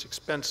enormous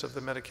expense of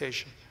the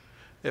medication,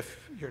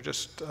 if you're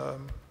just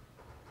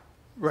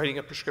writing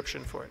a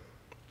prescription for it.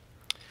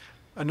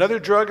 Another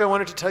drug I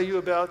wanted to tell you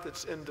about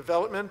that's in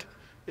development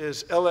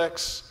is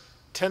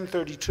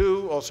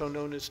LX1032, also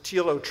known as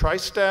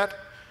telotristat,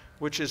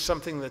 which is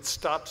something that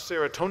stops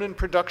serotonin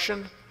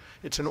production.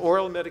 It's an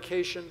oral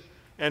medication,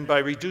 and by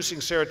reducing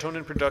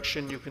serotonin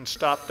production, you can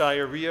stop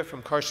diarrhea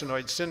from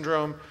carcinoid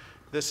syndrome.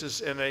 This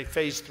is in a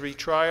phase 3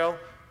 trial,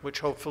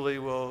 which hopefully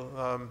will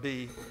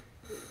be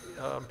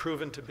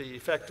proven to be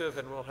effective,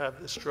 and we'll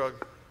have this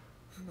drug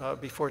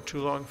before too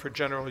long for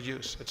general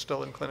use. It's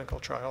still in clinical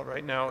trial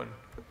right now, and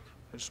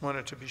I just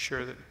wanted to be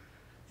sure that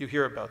you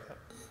hear about that.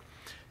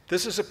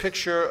 This is a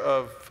picture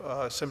of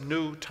some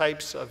new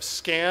types of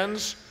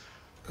scans,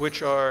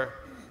 which are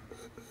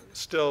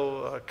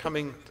still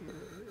coming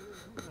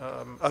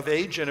of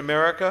age in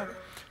America.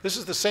 This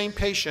is the same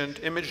patient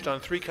imaged on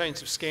 3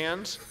 kinds of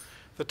scans.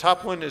 The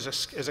top one is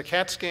a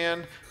CAT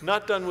scan,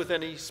 not done with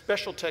any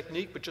special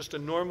technique, but just a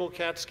normal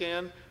CAT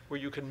scan where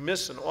you can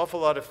miss an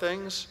awful lot of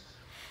things.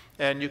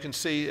 And you can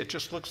see it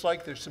just looks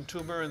like there's some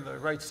tumor in the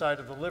right side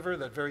of the liver.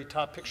 That very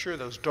top picture,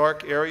 those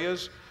dark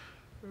areas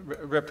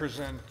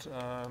represent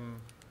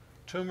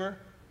tumor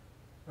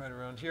right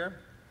around here.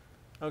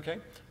 Okay,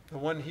 the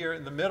one here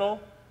in the middle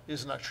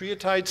is an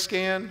octreotide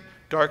scan,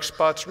 dark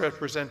spots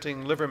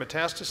representing liver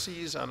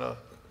metastases on a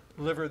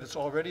liver that's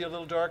already a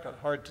little dark,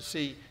 hard to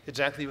see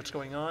exactly what's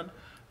going on.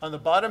 On the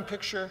bottom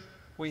picture,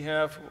 we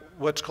have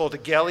what's called a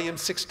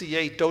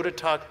gallium-68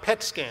 DOTATOC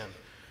PET scan,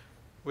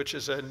 which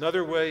is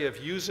another way of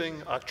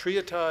using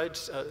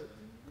octreotides,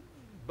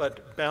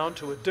 but bound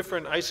to a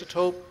different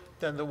isotope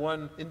than the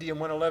one,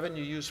 indium-111,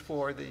 you use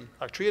for the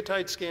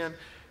octreotide scan.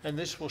 And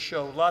this will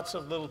show lots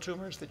of little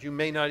tumors that you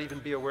may not even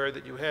be aware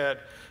that you had.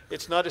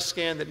 It's not a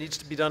scan that needs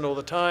to be done all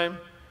the time,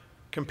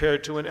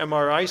 compared to an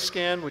MRI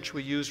scan, which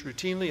we use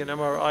routinely. An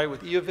MRI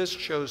with EOVIST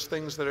shows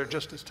things that are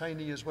just as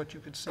tiny as what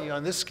you could see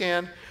on this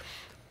scan,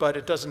 but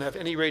it doesn't have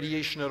any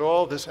radiation at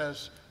all. This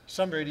has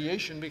some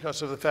radiation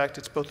because of the fact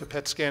it's both a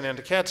PET scan and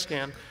a CAT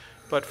scan,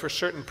 but for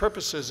certain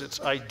purposes, it's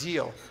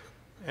ideal.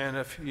 And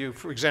if you,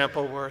 for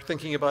example, were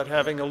thinking about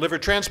having a liver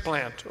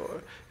transplant,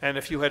 and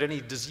if you had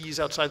any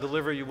disease outside the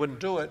liver, you wouldn't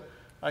do it,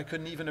 I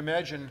couldn't even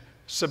imagine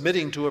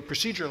submitting to a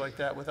procedure like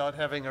that without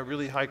having a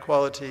really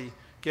high-quality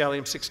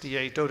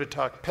gallium-68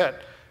 DOTATOC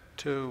PET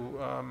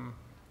to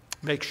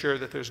make sure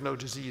that there's no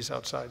disease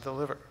outside the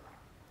liver.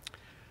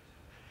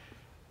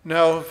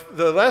 Now,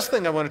 the last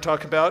thing I want to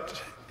talk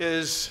about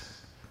is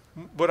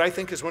what I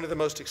think is one of the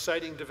most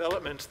exciting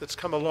developments that's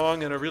come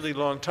along in a really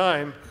long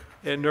time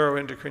in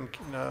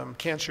neuroendocrine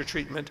cancer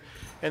treatment,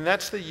 and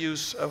that's the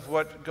use of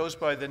what goes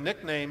by the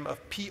nickname of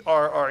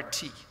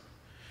PRRT.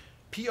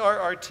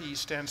 PRRT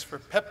stands for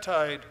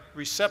peptide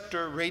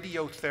receptor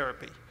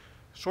radiotherapy.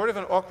 Sort of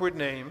an awkward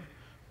name,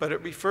 but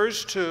it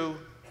refers to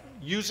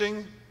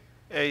using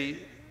a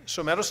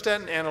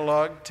somatostatin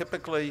analog,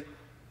 typically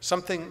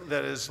something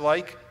that is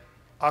like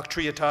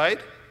octreotide,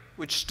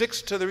 which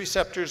sticks to the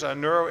receptors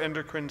on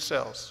neuroendocrine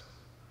cells.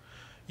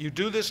 You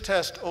do this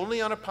test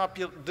only on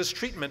this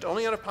treatment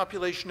only on a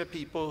population of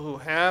people who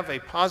have a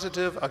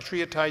positive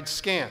octreotide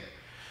scan.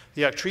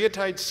 The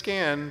octreotide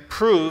scan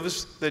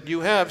proves that you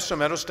have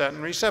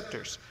somatostatin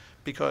receptors,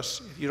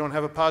 because you don't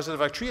have a positive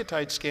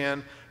octreotide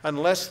scan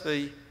unless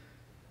the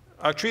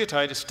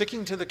octreotide is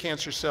sticking to the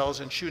cancer cells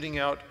and shooting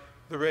out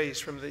the rays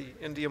from the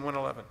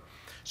indium-111.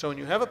 So when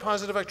you have a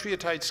positive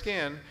octreotide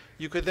scan,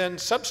 you could then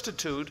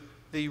substitute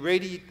the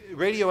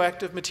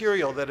radioactive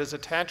material that is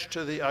attached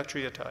to the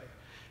octreotide.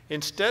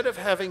 Instead of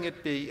having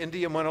it be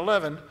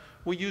indium-111,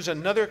 we use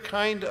another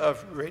kind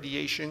of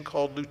radiation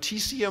called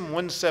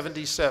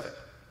lutetium-177.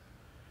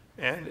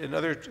 And in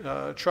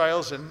other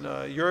trials in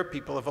Europe,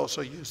 people have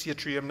also used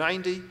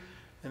yttrium-90,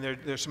 and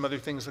there's some other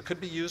things that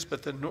could be used,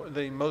 but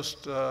the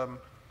most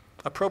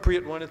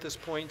appropriate one at this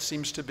point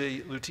seems to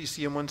be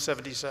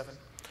lutetium-177.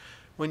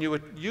 When you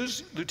would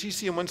use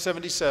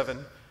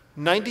lutetium-177,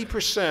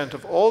 90%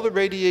 of all the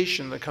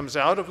radiation that comes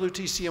out of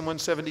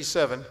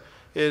lutetium-177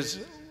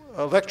 is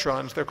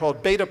electrons. They're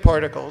called beta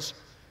particles,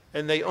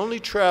 and they only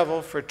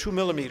travel for 2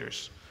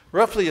 millimeters,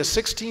 roughly a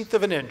 1/16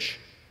 of an inch,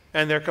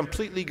 and they're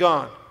completely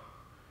gone.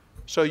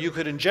 So you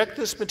could inject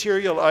this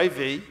material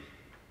IV,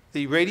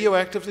 the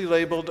radioactively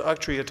labeled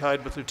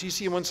octreotide with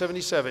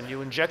lutetium-177.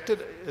 You inject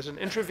it as an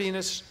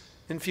intravenous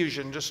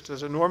infusion, just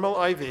as a normal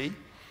IV.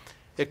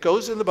 It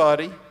goes in the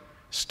body,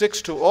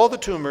 sticks to all the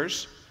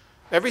tumors.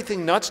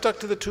 Everything not stuck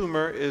to the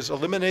tumor is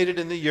eliminated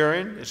in the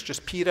urine. It's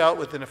just peed out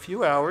within a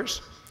few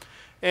hours.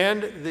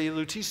 And the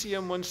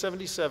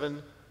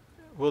lutetium-177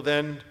 will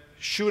then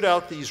shoot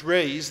out these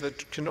rays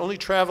that can only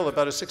travel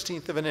about a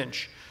 1/16 of an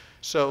inch.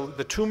 So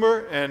the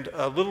tumor and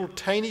a little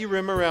tiny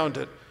rim around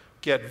it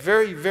get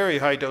very, very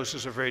high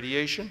doses of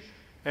radiation,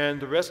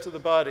 and the rest of the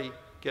body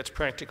gets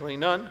practically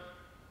none,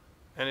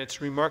 and it's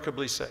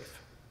remarkably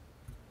safe.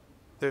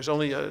 There's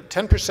only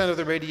 10% of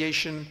the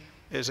radiation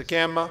is a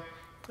gamma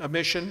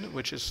emission,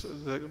 which is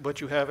what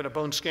you have in a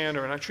bone scan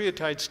or an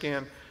octreotide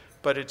scan,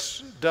 but it's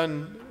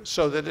done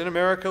so that in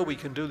America we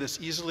can do this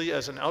easily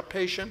as an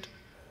outpatient,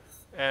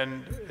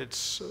 and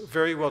it's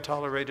very well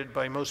tolerated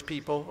by most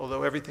people,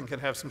 although everything can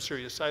have some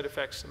serious side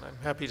effects, and I'm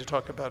happy to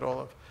talk about all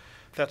of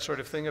that sort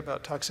of thing,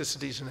 about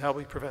toxicities and how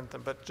we prevent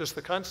them. But just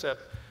the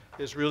concept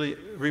is really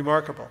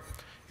remarkable.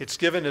 It's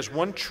given as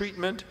one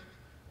treatment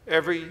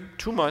every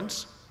 2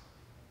 months,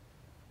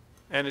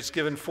 and it's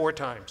given 4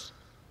 times.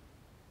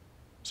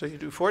 So you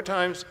do 4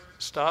 times,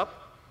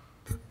 stop,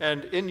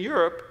 and in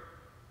Europe,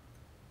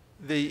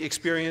 the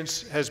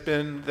experience has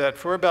been that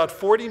for about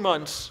 40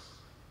 months,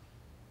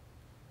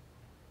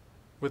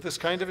 with this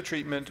kind of a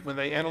treatment, when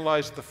they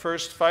analyzed the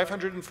first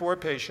 504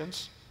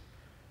 patients,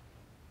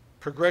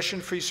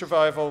 progression-free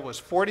survival was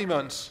 40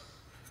 months.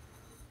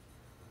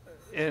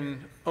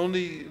 In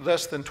only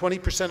less than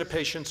 20% of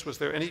patients was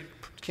there any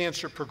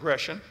cancer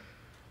progression.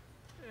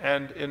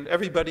 And in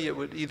everybody, it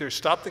would either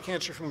stop the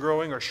cancer from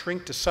growing or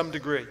shrink to some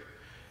degree.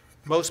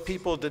 Most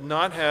people did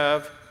not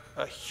have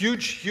a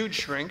huge, huge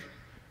shrink,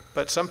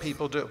 but some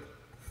people do.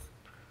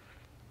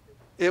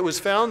 It was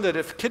found that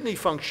if kidney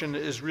function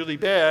is really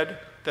bad,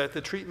 that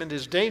the treatment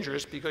is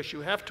dangerous because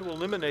you have to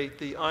eliminate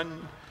the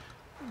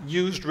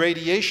unused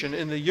radiation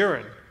in the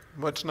urine.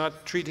 What's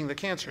not treating the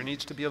cancer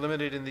needs to be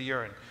eliminated in the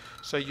urine.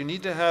 So you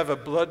need to have a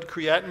blood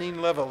creatinine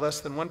level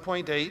less than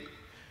 1.8.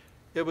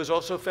 It was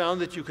also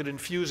found that you could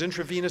infuse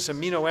intravenous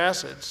amino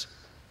acids,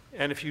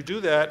 and if you do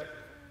that,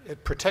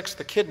 it protects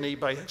the kidney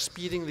by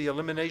speeding the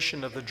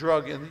elimination of the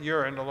drug in the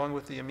urine along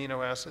with the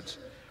amino acids.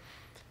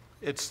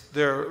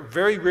 There are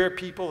very rare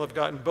people who have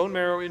gotten bone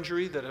marrow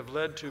injury that have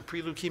led to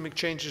pre-leukemic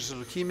changes of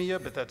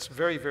leukemia, but that's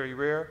very, very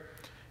rare.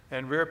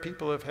 And rare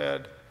people have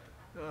had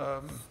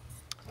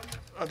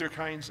other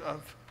kinds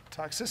of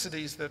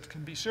toxicities that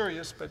can be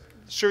serious, but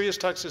serious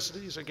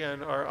toxicities,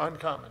 again, are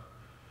uncommon.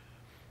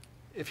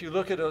 If you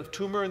look at a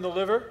tumor in the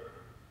liver,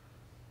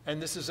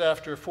 and this is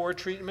after 4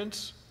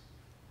 treatments,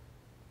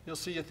 you'll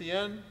see at the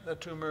end that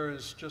tumor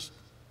is just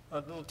a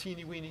little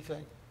teeny-weeny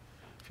thing.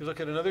 If you look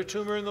at another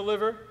tumor in the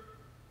liver,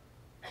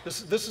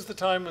 this is the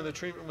time when the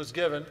treatment was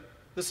given.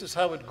 This is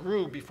how it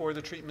grew before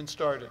the treatment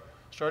started.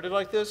 Started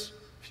like this,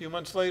 a few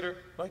months later,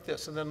 like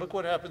this. And then look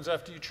what happens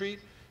after you treat.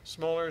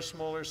 Smaller,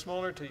 smaller,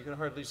 smaller, till you can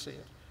hardly see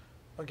it.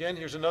 Again,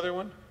 here's another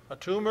one, a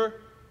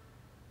tumor.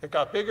 It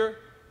got bigger,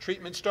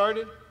 treatment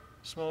started,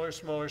 smaller,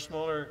 smaller,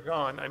 smaller,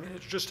 gone. I mean,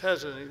 it just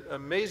has an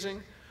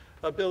amazing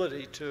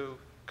ability to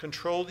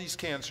control these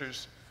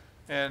cancers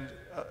and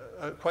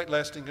quite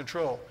lasting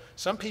control.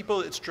 Some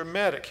people, it's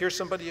dramatic. Here's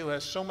somebody who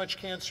has so much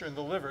cancer in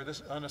the liver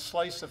on a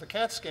slice of a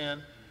CAT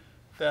scan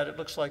that it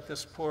looks like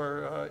this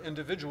poor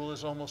individual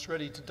is almost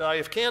ready to die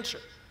of cancer.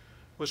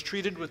 Was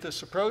treated with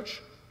this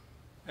approach,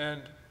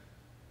 and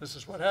this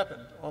is what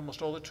happened.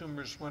 Almost all the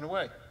tumors went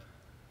away.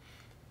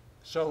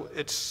 So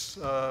it's,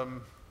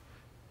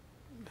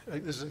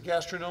 this is a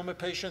gastronoma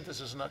patient. This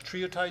is an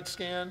octreotide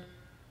scan.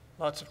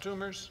 Lots of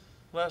tumors,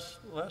 less,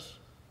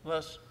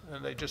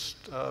 and they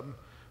just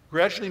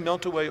gradually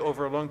melt away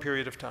over a long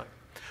period of time.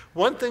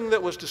 One thing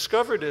that was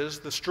discovered is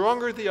the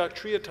stronger the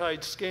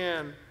octreotide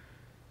scan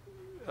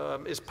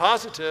is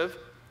positive,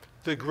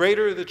 the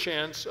greater the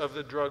chance of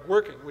the drug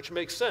working, which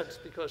makes sense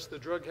because the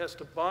drug has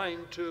to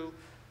bind to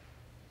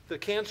the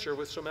cancer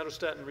with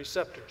somatostatin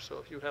receptors. So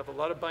if you have a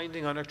lot of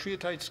binding on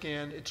octreotide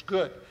scan, it's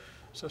good.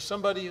 So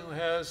somebody who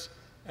has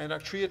an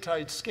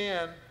octreotide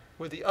scan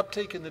where the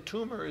uptake in the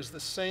tumor is the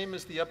same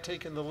as the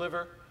uptake in the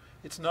liver,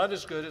 it's not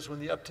as good as when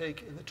the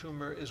uptake in the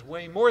tumor is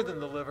way more than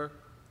the liver,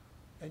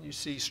 and you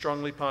see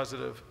strongly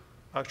positive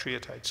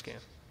octreotide scan.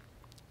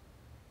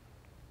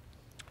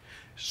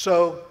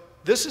 So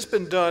this has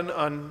been done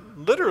on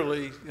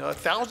literally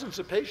thousands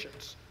of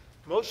patients,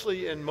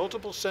 mostly in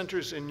multiple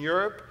centers in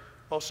Europe,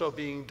 also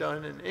being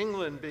done in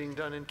England, being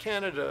done in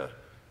Canada,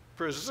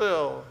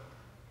 Brazil,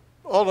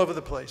 all over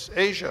the place,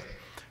 Asia.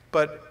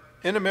 But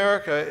in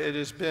America, it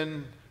has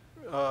been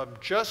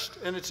just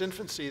in its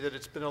infancy that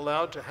it's been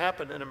allowed to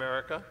happen in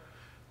America.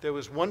 There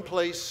was one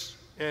place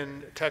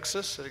in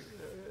Texas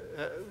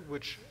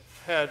which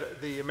had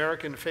the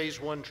American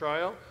phase 1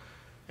 trial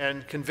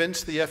and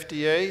convinced the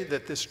FDA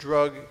that this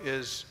drug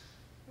is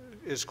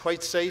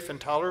quite safe and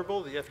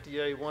tolerable. The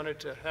FDA wanted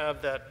to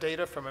have that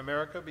data from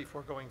America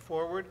before going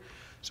forward.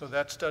 So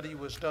that study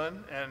was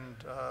done and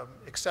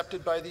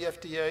accepted by the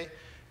FDA.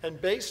 And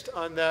based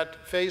on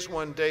that phase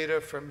 1 data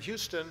from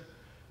Houston,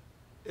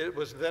 it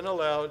was then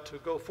allowed to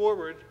go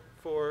forward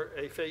for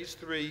a phase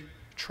 3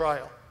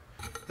 trial.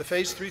 The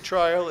phase 3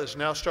 trial is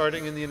now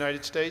starting in the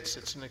United States.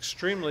 It's an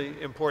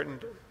extremely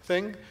important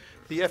thing.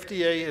 The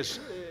FDA has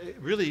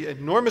really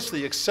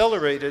enormously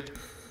accelerated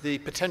the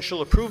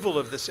potential approval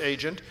of this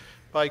agent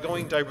by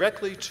going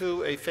directly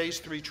to a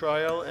phase 3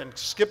 trial and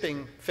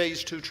skipping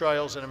phase 2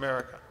 trials in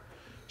America.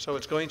 So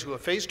it's going to a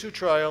phase 2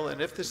 trial, and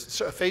if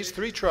this a phase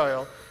 3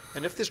 trial,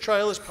 and if this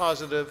trial is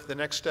positive, the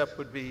next step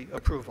would be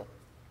approval,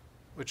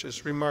 which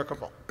is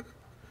remarkable,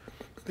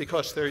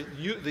 because the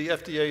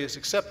FDA is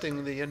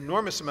accepting the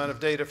enormous amount of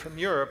data from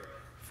Europe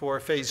for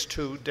phase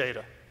 2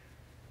 data.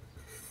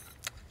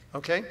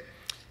 Okay?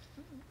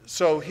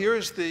 So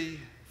here's the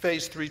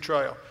phase 3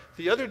 trial.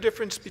 The other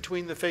difference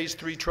between the phase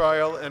 3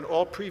 trial and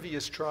all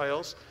previous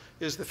trials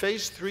is the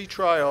phase 3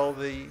 trial,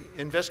 the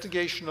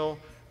investigational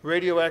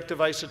radioactive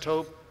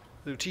isotope,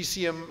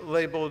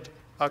 lutetium-labeled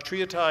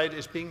octreotide,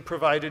 is being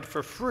provided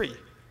for free.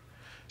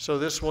 So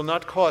this will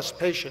not cost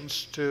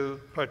patients to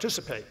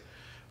participate.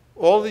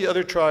 All the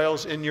other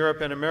trials in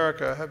Europe and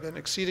America have been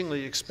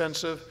exceedingly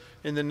expensive,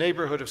 in the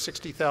neighborhood of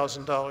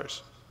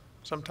 $60,000,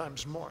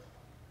 sometimes more.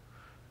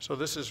 So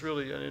this is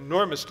really an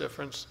enormous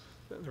difference.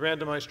 The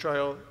randomized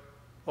trial,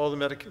 all the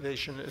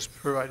medication is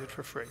provided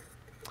for free.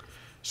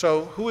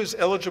 So who is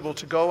eligible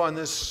to go on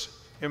this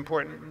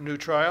important new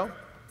trial?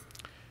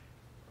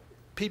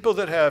 People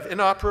that have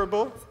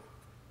inoperable,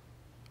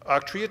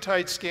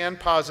 octreotide scan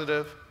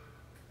positive,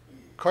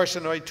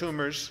 carcinoid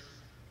tumors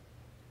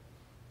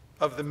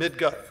of the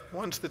midgut,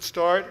 ones that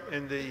start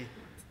in the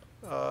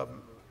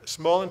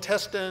small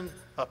intestine,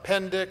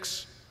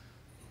 appendix,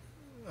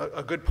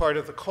 a good part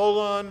of the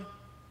colon,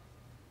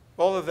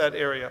 all of that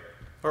area,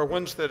 or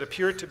ones that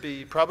appear to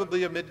be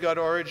probably of midgut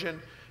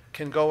origin,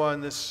 can go on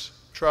this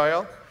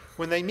trial.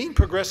 When they mean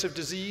progressive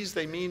disease,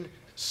 they mean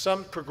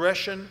some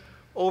progression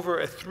over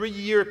a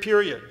 3-year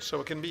period.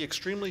 So it can be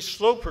extremely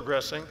slow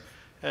progressing,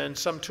 and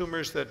some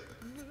tumors that,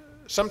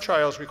 some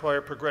trials require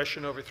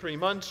progression over 3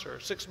 months or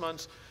 6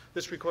 months.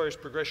 This requires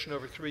progression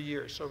over 3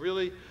 years. So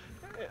really,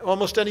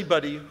 almost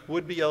anybody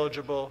would be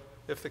eligible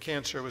if the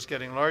cancer was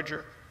getting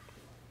larger.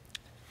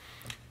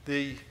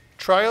 The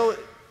trial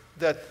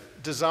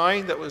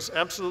design that was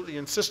absolutely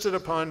insisted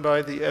upon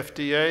by the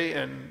FDA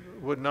and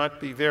would not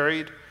be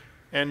varied,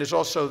 and is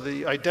also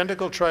the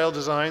identical trial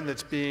design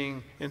that's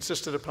being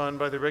insisted upon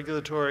by the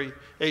regulatory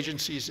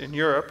agencies in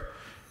Europe,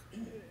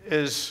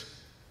 is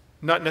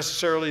not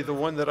necessarily the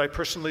one that I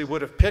personally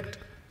would have picked,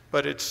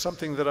 but it's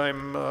something that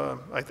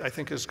I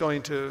think is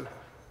going to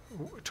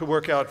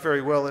work out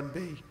very well and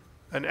be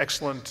an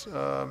excellent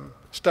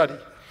study.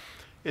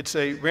 It's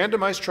a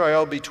randomized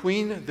trial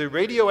between the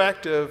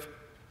radioactive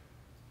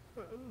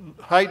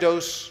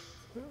high-dose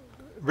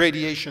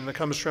radiation that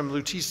comes from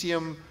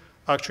lutetium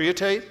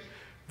octreotide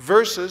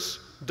versus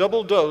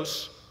double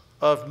dose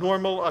of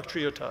normal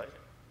octreotide.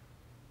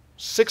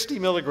 60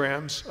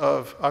 milligrams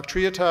of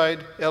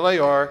octreotide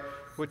LAR,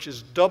 which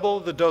is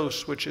double the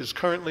dose which is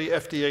currently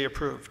FDA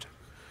approved.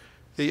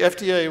 The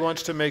FDA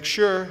wants to make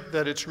sure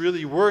that it's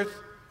really worth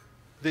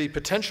the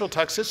potential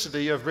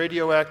toxicity of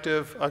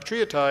radioactive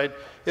octreotide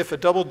if a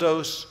double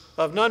dose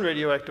of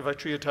non-radioactive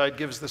octreotide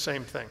gives the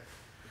same thing.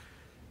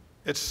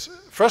 It's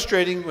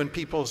frustrating when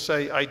people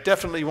say, I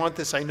definitely want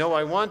this, I know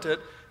I want it,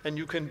 and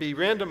you can be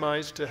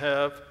randomized to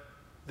have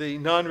the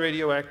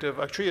non-radioactive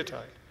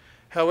octreotide.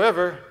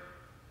 However,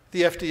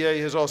 the FDA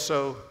has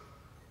also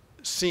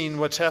seen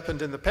what's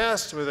happened in the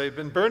past where they've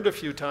been burned a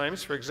few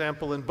times. For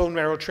example, in bone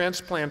marrow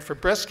transplant for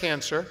breast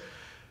cancer,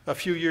 a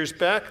few years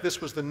back,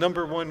 this was the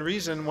 #1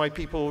 reason why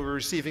people were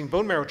receiving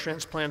bone marrow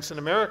transplants in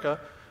America,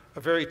 a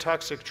very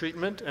toxic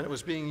treatment, and it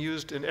was being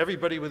used in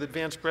everybody with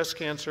advanced breast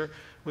cancer,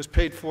 was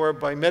paid for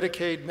by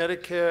Medicaid,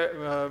 Medicare,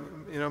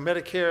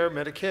 Medicare,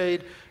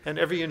 Medicaid, and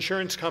every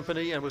insurance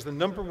company, and was the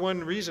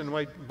 #1 reason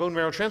why bone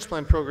marrow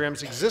transplant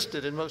programs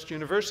existed in most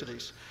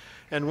universities.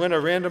 And when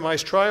a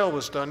randomized trial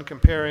was done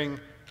comparing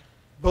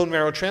bone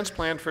marrow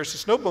transplant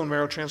versus no bone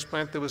marrow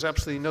transplant, there was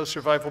absolutely no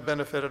survival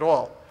benefit at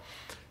all.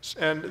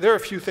 And there are a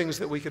few things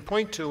that we could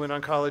point to in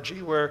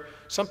oncology where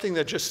something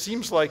that just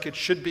seems like it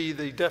should be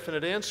the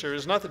definite answer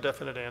is not the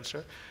definite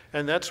answer.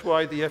 And that's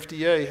why the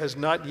FDA has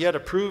not yet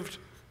approved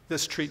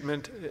this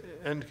treatment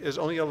and is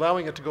only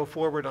allowing it to go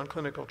forward on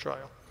clinical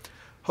trial.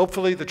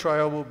 Hopefully the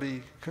trial will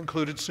be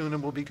concluded soon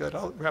and will be good.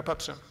 I'll wrap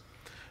up soon.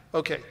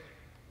 Okay,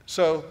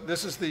 so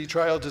this is the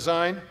trial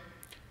design,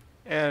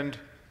 and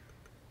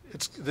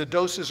the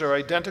doses are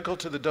identical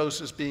to the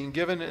doses being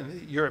given in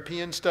the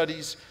European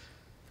studies.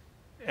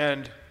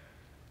 And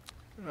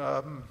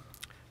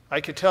I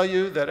could tell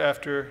you that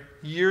after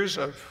years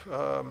of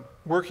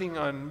working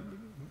on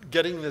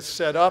getting this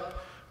set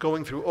up,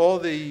 going through all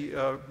the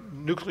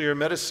nuclear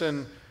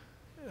medicine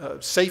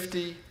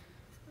safety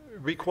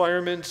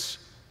requirements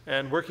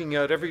and working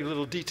out every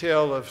little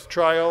detail of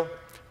trial,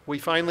 we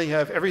finally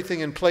have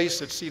everything in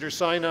place at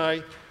Cedars-Sinai,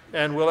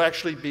 and we'll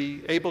actually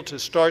be able to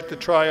start the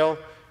trial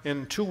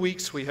in 2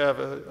 weeks. We have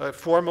a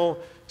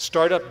formal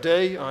startup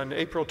day on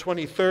April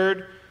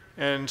 23rd,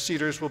 and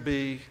Cedars will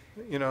be,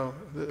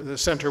 the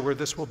center where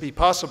this will be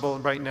possible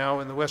right now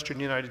in the Western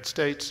United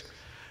States.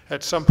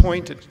 At some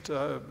point, it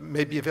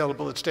may be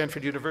available at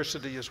Stanford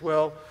University as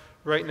well.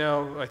 Right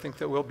now, I think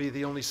that we'll be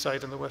the only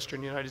site in the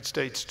Western United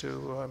States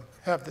to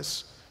have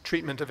this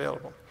treatment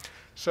available.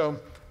 So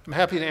I'm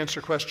happy to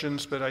answer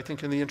questions, but I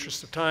think in the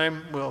interest of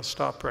time, we'll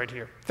stop right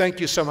here.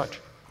 Thank you so much.